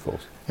little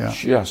downforce,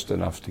 just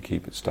enough to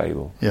keep it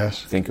stable.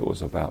 Yes. I think it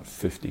was about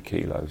 50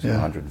 kilos,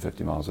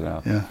 150 miles an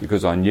hour. Yeah.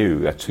 Because I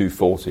knew at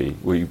 240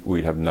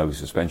 we'd have no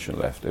suspension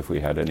left if we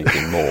had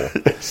anything more.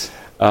 Yes.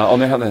 On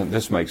the other hand,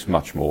 this makes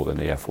much more than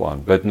the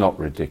F1, but not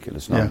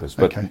ridiculous numbers.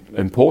 Yeah, but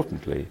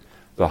importantly,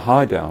 the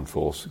high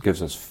downforce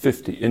gives us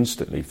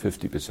instantly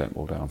 50%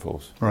 more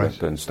downforce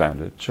than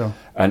standard. Sure.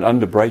 And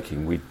under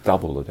braking, we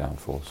double the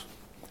downforce,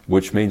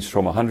 which means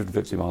from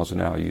 150 miles an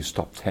hour you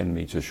stop 10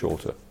 meters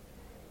shorter.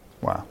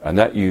 Wow. And and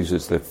that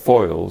uses the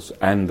foils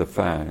and the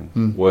fan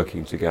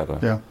working together.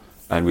 Yeah.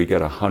 And we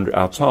get 100.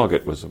 Our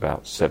target was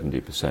about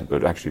 70%,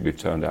 but actually we've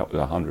turned out with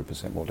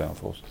 100% more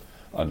downforce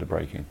under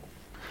braking.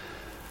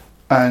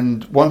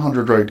 And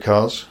 100 road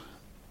cars,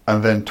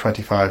 and then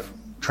 25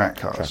 track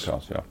cars. Track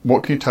cars, yeah.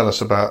 What can you tell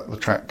us about the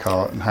track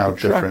car and how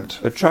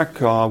different? The track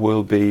car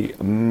will be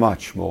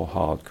much more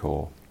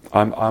hardcore.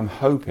 I'm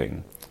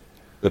hoping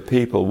the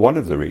people, one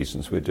of the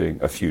reasons we're doing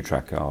a few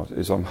track cars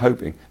is I'm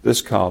hoping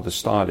this car, the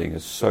styling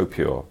is so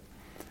pure,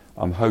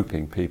 I'm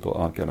hoping people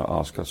aren't going to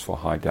ask us for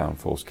high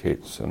downforce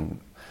kits. And,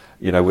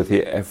 you know, with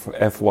the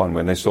F1,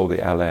 when they saw the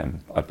LM,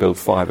 I built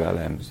 5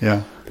 LMs.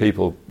 Yeah.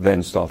 People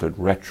then started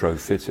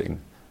retrofitting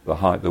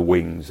the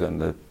wings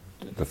and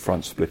the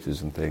front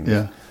splitters and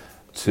things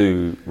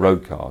to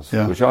road cars,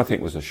 which I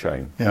think was a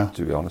shame,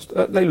 to be honest.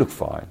 They look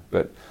fine,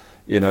 but,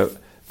 you know,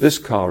 This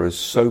car is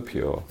so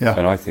pure,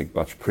 and I think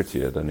much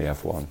prettier than the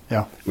F1.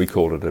 Yeah. We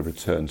call it a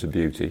return to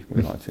beauty.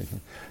 We like to.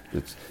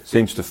 It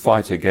seems to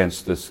fight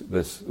against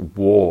this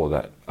war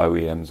that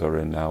OEMs are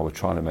in now. We're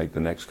trying to make the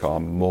next car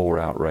more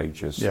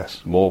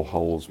outrageous, more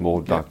holes,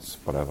 more ducts,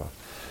 whatever.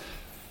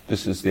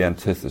 This is the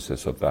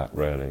antithesis of that,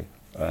 really.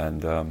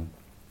 And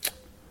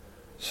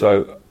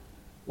so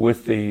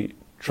with the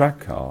track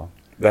car,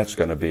 that's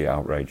going to be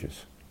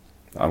outrageous.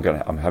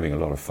 I'm having a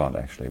lot of fun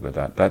actually with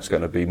that. That's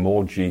going to be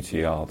more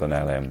GTR than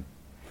LM.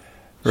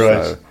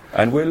 Right. So,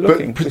 and we're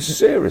looking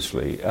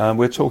seriously.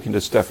 We're talking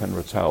to Stefan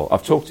Rattel.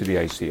 I've talked to the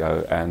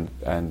ACO and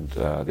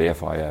the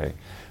FIA,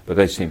 but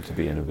they seem to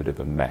be in a bit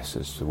of a mess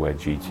as to where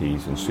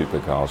GTs and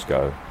supercars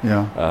go.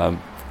 Yeah.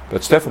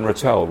 But Stefan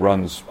Rattel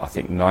runs, I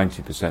think,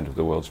 90% of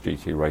the world's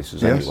GT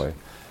races anyway.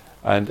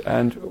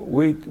 And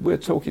we're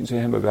talking to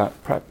him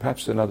about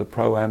perhaps another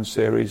Pro-Am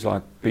series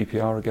like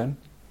BPR again.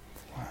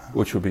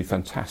 Which would be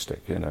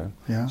fantastic, you know.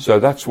 Yeah. So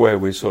that's where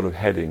we're sort of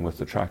heading with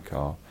the track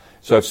car.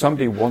 So if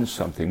somebody wants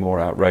something more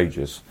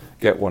outrageous,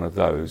 get one of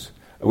those.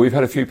 We've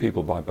had a few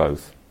people buy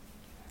both.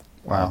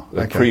 Wow.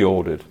 They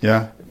pre-ordered.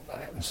 Yeah.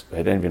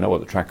 They don't even know what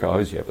the track car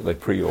is yet, but they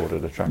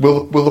pre-ordered a track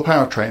car. Will the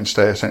powertrain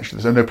stay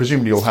essentially? So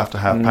presumably you'll have to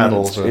have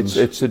paddles.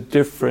 It's a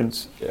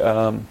different.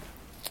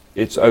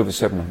 It's over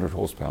 700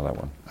 horsepower, that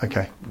one.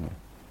 Okay.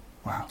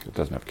 Wow. It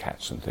doesn't have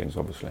cats and things,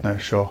 obviously. No,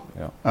 sure.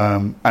 Yeah.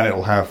 And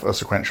it'll have a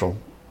sequential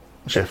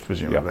shift,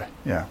 presumably.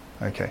 Yeah.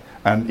 Okay.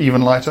 And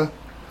even lighter?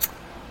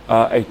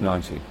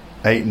 890.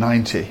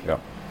 890. Yeah.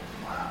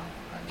 Wow.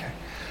 Okay.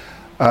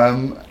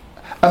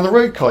 And the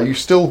road car, you've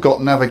still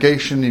got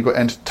navigation, you've got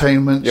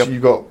entertainment,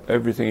 you've got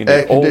everything in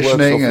air all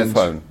conditioning, works off the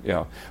phone.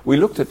 Yeah. We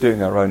looked at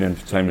doing our own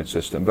infotainment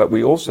system, but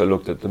we also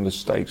looked at the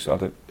mistakes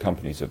other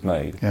companies have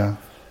made. Yeah.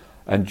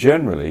 And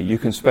generally, you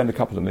can spend a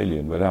couple of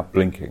million without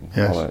blinking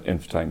on an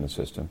infotainment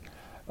system,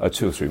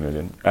 2 or 3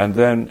 million, and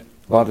then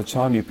by the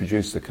time you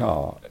produce the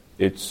car,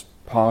 it's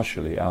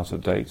partially out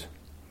of date,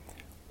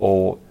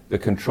 or the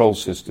control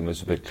system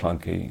is a bit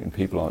clunky and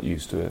people aren't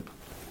used to it,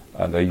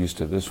 and they're used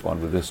to this one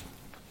with this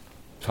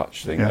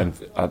touch thing. And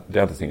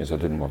the other thing is I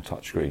didn't want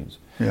touch screens.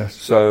 Yes.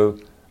 So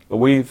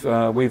we've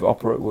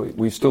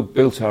still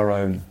built our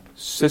own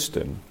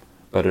system,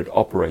 but it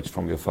operates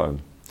from your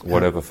phone,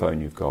 whatever phone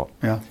you've got.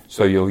 Yeah.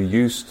 So you're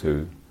used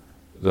to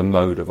the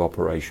mode of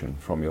operation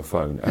from your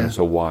phone, and it's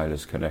a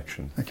wireless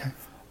connection. Okay.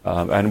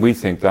 And we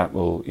think that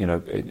will,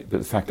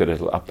 the fact that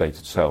it'll update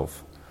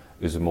itself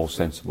is a more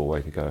sensible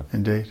way to go.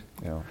 Indeed.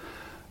 Yeah.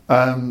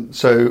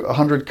 So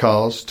 100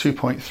 cars,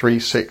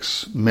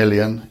 2.36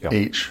 million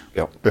each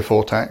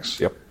before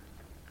tax. Yep.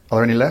 Are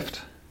there any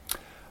left?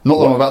 Not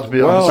that I'm about to be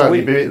not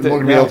going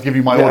to be able to give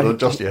you my order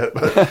just yet.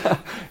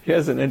 But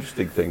here's an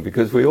interesting thing,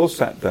 because we all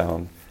sat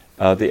down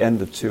at the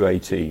end of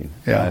 2018,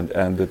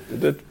 and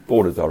the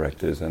board of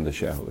directors and the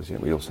shareholders,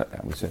 we all sat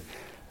down.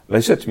 They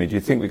said to me, do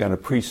you think we're going to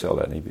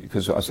pre-sell any?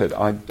 Because I said,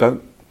 I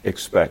don't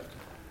expect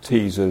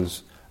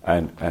teasers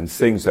and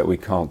things that we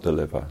can't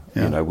deliver.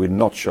 Yeah. We're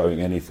not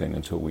showing anything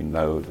until we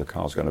know the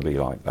car's going to be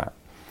like that.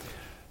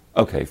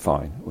 Okay,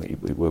 fine,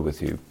 we're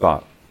with you.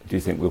 But do you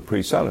think we'll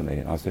pre-sell any?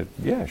 And I said,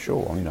 yeah,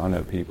 sure. I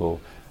know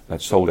people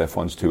that sold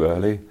F1s too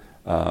early,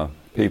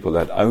 people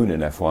that own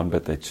an F1,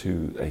 but they're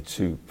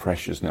too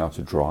precious now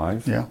to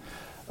drive. Yeah.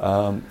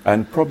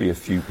 And probably a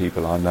few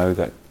people I know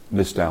that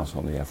missed out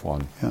on the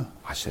F1. Yeah.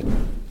 I said,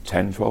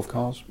 10, 12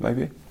 cars,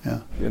 maybe? Yeah.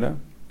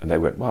 And they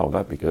went, wow,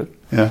 that'd be good.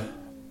 Yeah.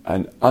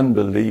 And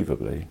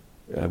unbelievably,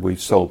 we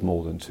pre-sold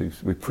more than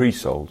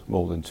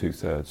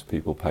 2/3.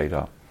 People paid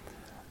up.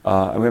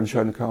 And we haven't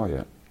shown the car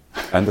yet.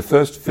 And the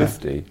first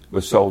 50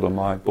 were sold on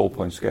my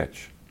ballpoint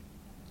sketch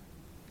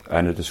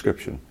and a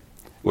description,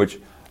 which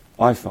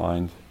I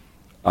find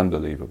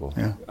unbelievable.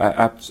 Yeah.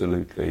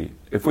 Absolutely.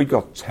 If we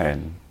got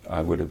 10,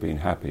 I would have been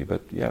happy.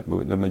 But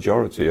the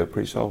majority are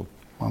pre-sold.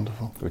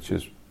 Wonderful. Which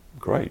is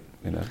great,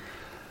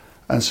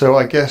 And so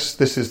I guess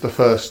this is the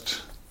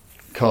first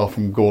car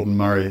from Gordon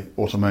Murray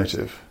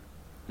Automotive.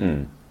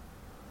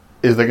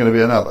 Is there going to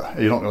be another?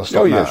 Are you not going to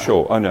stop now? Yeah,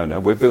 sure. Oh, no.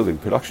 We're building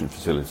production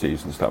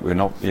facilities and stuff. We're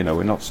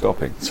not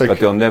stopping. So but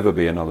there'll never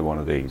be another one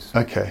of these.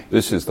 Okay.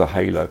 This is the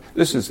halo.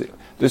 This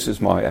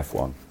is my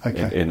F1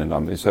 in a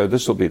number. So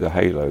this will be the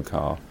halo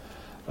car.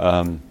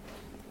 I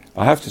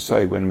have to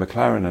say, when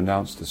McLaren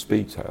announced the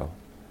Speedtail,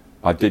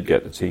 I did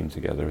get the team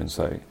together and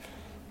say,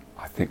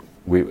 I think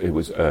it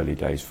was early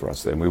days for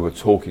us then. We were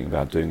talking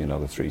about doing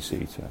another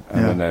 3-seater.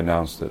 And when they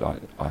announced it,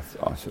 I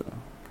said,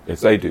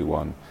 if they do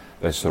one,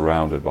 they're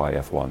surrounded by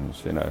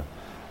F1s,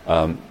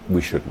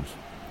 we shouldn't.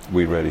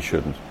 We really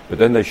shouldn't. But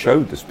then they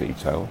showed the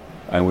Speedtail,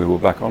 and we were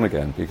back on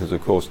again, because,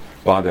 of course,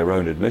 by their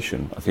own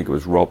admission, I think it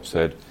was Rob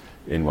said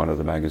in one of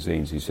the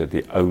magazines, he said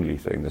the only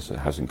thing this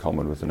has in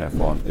common with an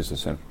F1 is the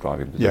central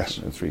driving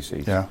position and 3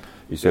 seats. Yeah.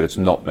 He said it's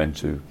not meant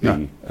to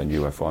be a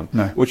new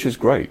F1, which is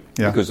great,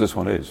 because this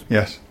one is.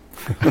 Yes.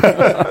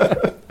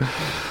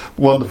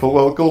 Wonderful.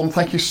 Well, Gordon,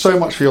 thank you so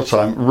much for your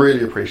time.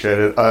 Really appreciate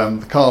it.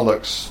 The car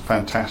looks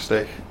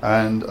fantastic,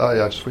 and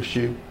I just wish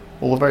you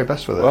all the very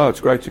best with it. Well, it's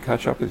great to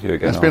catch up with you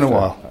again. It's been a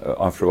while.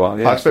 After a while,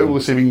 yeah. I expect we'll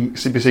be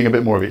seeing a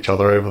bit more of each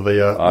other over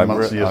the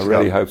months and years to come. I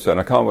really hope so, and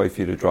I can't wait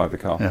for you to drive the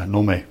car. Yeah,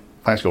 nor me.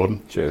 Thanks,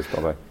 Gordon. Cheers,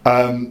 bye-bye.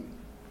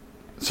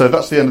 So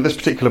that's the end of this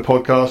particular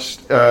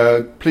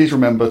podcast. Please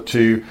remember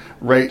to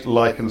rate,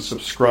 like and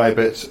subscribe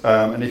it.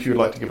 And if you would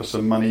like to give us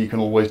some money, you can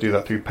always do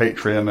that through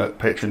Patreon at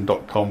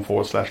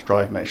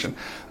patreon.com/Drive Nation.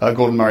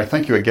 Gordon Murray,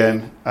 thank you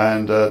again.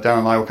 And Dan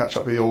and I will catch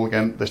up with you all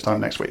again this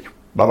time next week.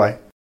 Bye-bye.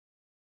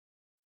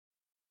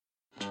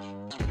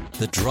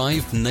 The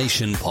Drive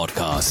Nation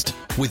podcast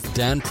with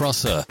Dan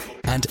Prosser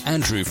and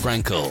Andrew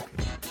Frankel.